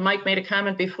Bond. Mike made a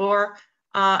comment before.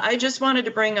 I just wanted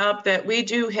to bring up that we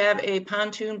do have a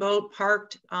pontoon boat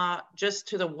parked just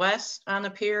to the west on the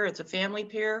pier. It's a family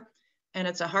pier, and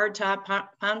it's a hardtop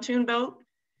pontoon boat.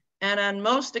 And on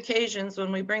most occasions,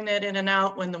 when we bring that in and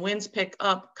out, when the winds pick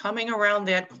up, coming around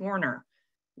that corner,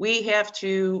 we have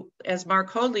to, as Mark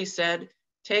Hoadley said,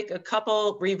 take a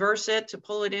couple, reverse it to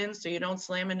pull it in so you don't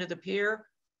slam into the pier,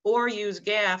 or use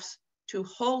gaffs to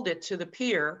hold it to the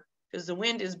pier because the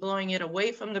wind is blowing it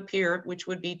away from the pier, which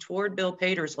would be toward Bill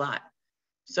Pater's lot.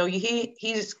 So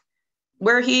he's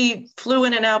where he flew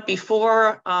in and out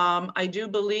before. I do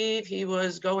believe he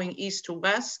was going east to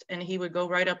west and he would go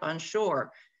right up on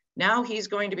shore. Now he's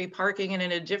going to be parking in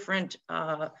a different,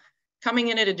 coming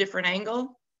in at a different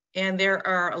angle. And there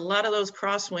are a lot of those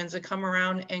crosswinds that come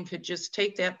around and could just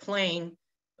take that plane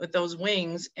with those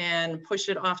wings and push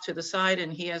it off to the side,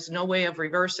 and he has no way of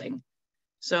reversing.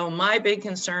 So my big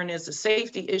concern is the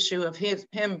safety issue of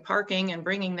him parking and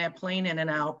bringing that plane in and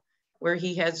out where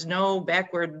he has no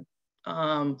backward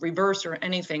reverse or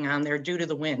anything on there due to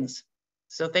the winds.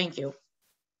 So thank you.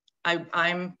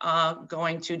 I'm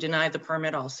going to deny the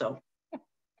permit also.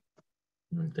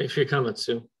 Thanks for your comments,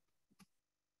 Sue.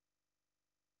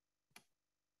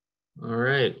 All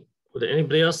right. Would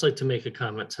anybody else like to make a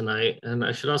comment tonight? And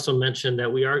I should also mention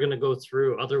that we are going to go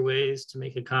through other ways to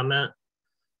make a comment.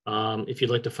 If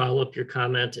you'd like to follow up your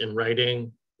comment in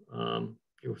writing,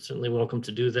 you're certainly welcome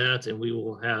to do that, and we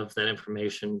will have that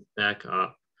information back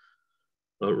up.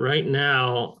 But right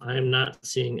now, I'm not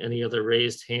seeing any other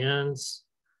raised hands.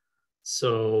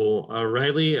 So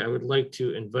Riley, I would like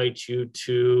to invite you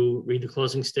to read the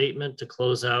closing statement to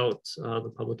close out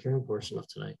the public hearing portion of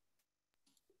tonight.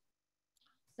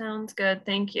 Sounds good.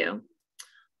 Thank you.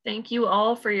 Thank you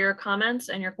all for your comments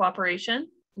and your cooperation.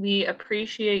 We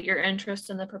appreciate your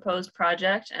interest in the proposed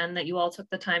project and that you all took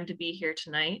the time to be here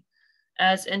tonight.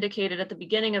 As indicated at the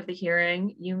beginning of the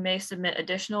hearing, you may submit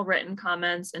additional written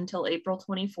comments until April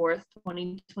 24th,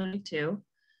 2022.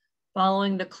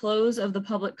 Following the close of the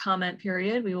public comment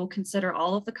period, we will consider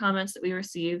all of the comments that we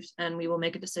received and we will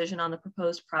make a decision on the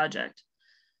proposed project.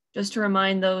 Just to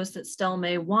remind those that still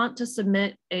may want to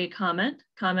submit a comment,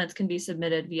 comments can be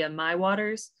submitted via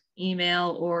MyWaters,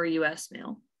 email, or US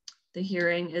mail. The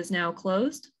hearing is now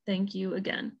closed. Thank you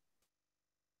again.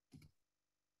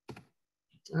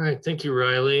 All right, thank you,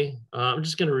 Riley. I'm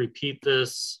just going to repeat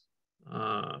this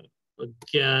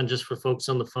again, just for folks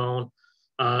on the phone.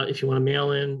 If you want to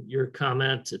mail in your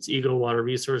comment, it's EGLE Water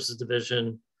Resources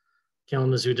Division,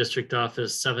 Kalamazoo District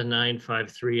Office,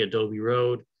 7953 Adobe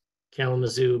Road,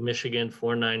 Kalamazoo, Michigan,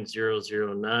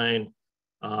 49009.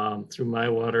 Through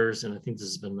MyWaters, and I think this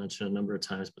has been mentioned a number of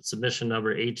times, but submission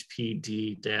number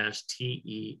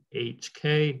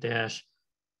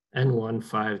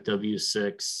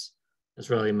HPD-TEHK-N15W6. As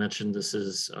Riley mentioned, this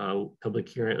is public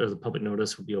hearing, or the public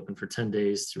notice will be open for 10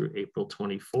 days through April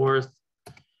 24th.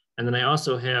 And then I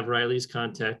also have Riley's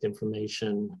contact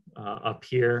information up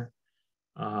here.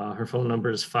 Her phone number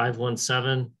is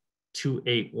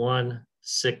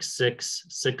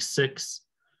 517-281-6666.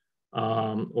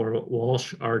 Or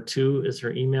Walsh R2 is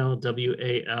her email,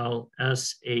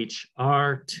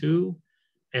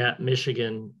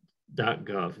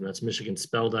 WALSHR2@michigan.gov. And that's Michigan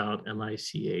spelled out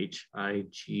MICHIGAN.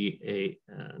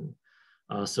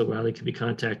 So Riley can be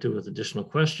contacted with additional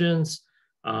questions.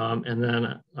 And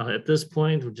then at this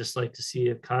point, we'd just like to see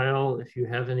if Kyle, if you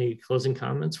have any closing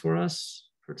comments for us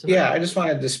for tonight. Yeah, I just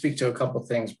wanted to speak to a couple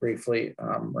things briefly,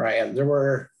 Ryan. There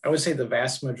were, I would say the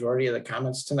vast majority of the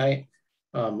comments tonight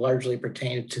largely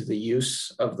pertained to the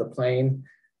use of the plane,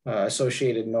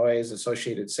 associated noise,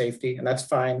 associated safety, and that's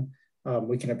fine.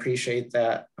 We can appreciate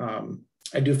that.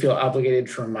 I do feel obligated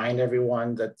to remind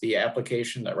everyone that the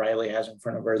application that Riley has in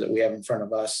front of her, that we have in front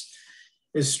of us,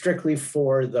 is strictly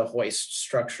for the hoist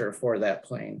structure for that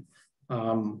plane.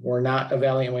 We're not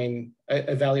evaluating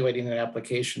an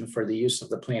application for the use of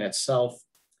the plane itself.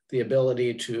 The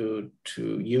ability to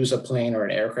use a plane or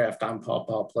an aircraft on Paw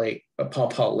Paw Lake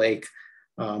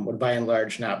would by and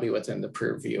large not be within the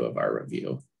purview of our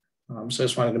review. So I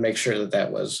just wanted to make sure that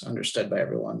that was understood by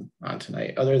everyone on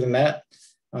tonight. Other than that,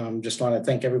 just want to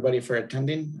thank everybody for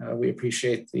attending. We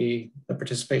appreciate the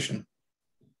participation.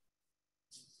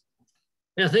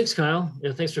 Yeah, thanks, Kyle.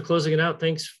 Yeah, thanks for closing it out.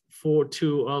 Thanks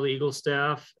to all the EGLE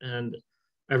staff and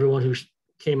everyone who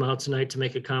came out tonight to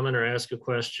make a comment or ask a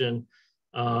question.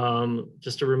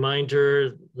 Just a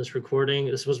reminder, this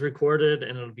was recorded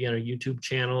and it'll be on our YouTube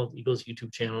channel, EGLE's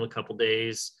YouTube channel in a couple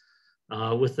days.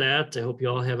 With that, I hope you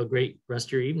all have a great rest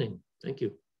of your evening. Thank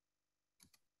you.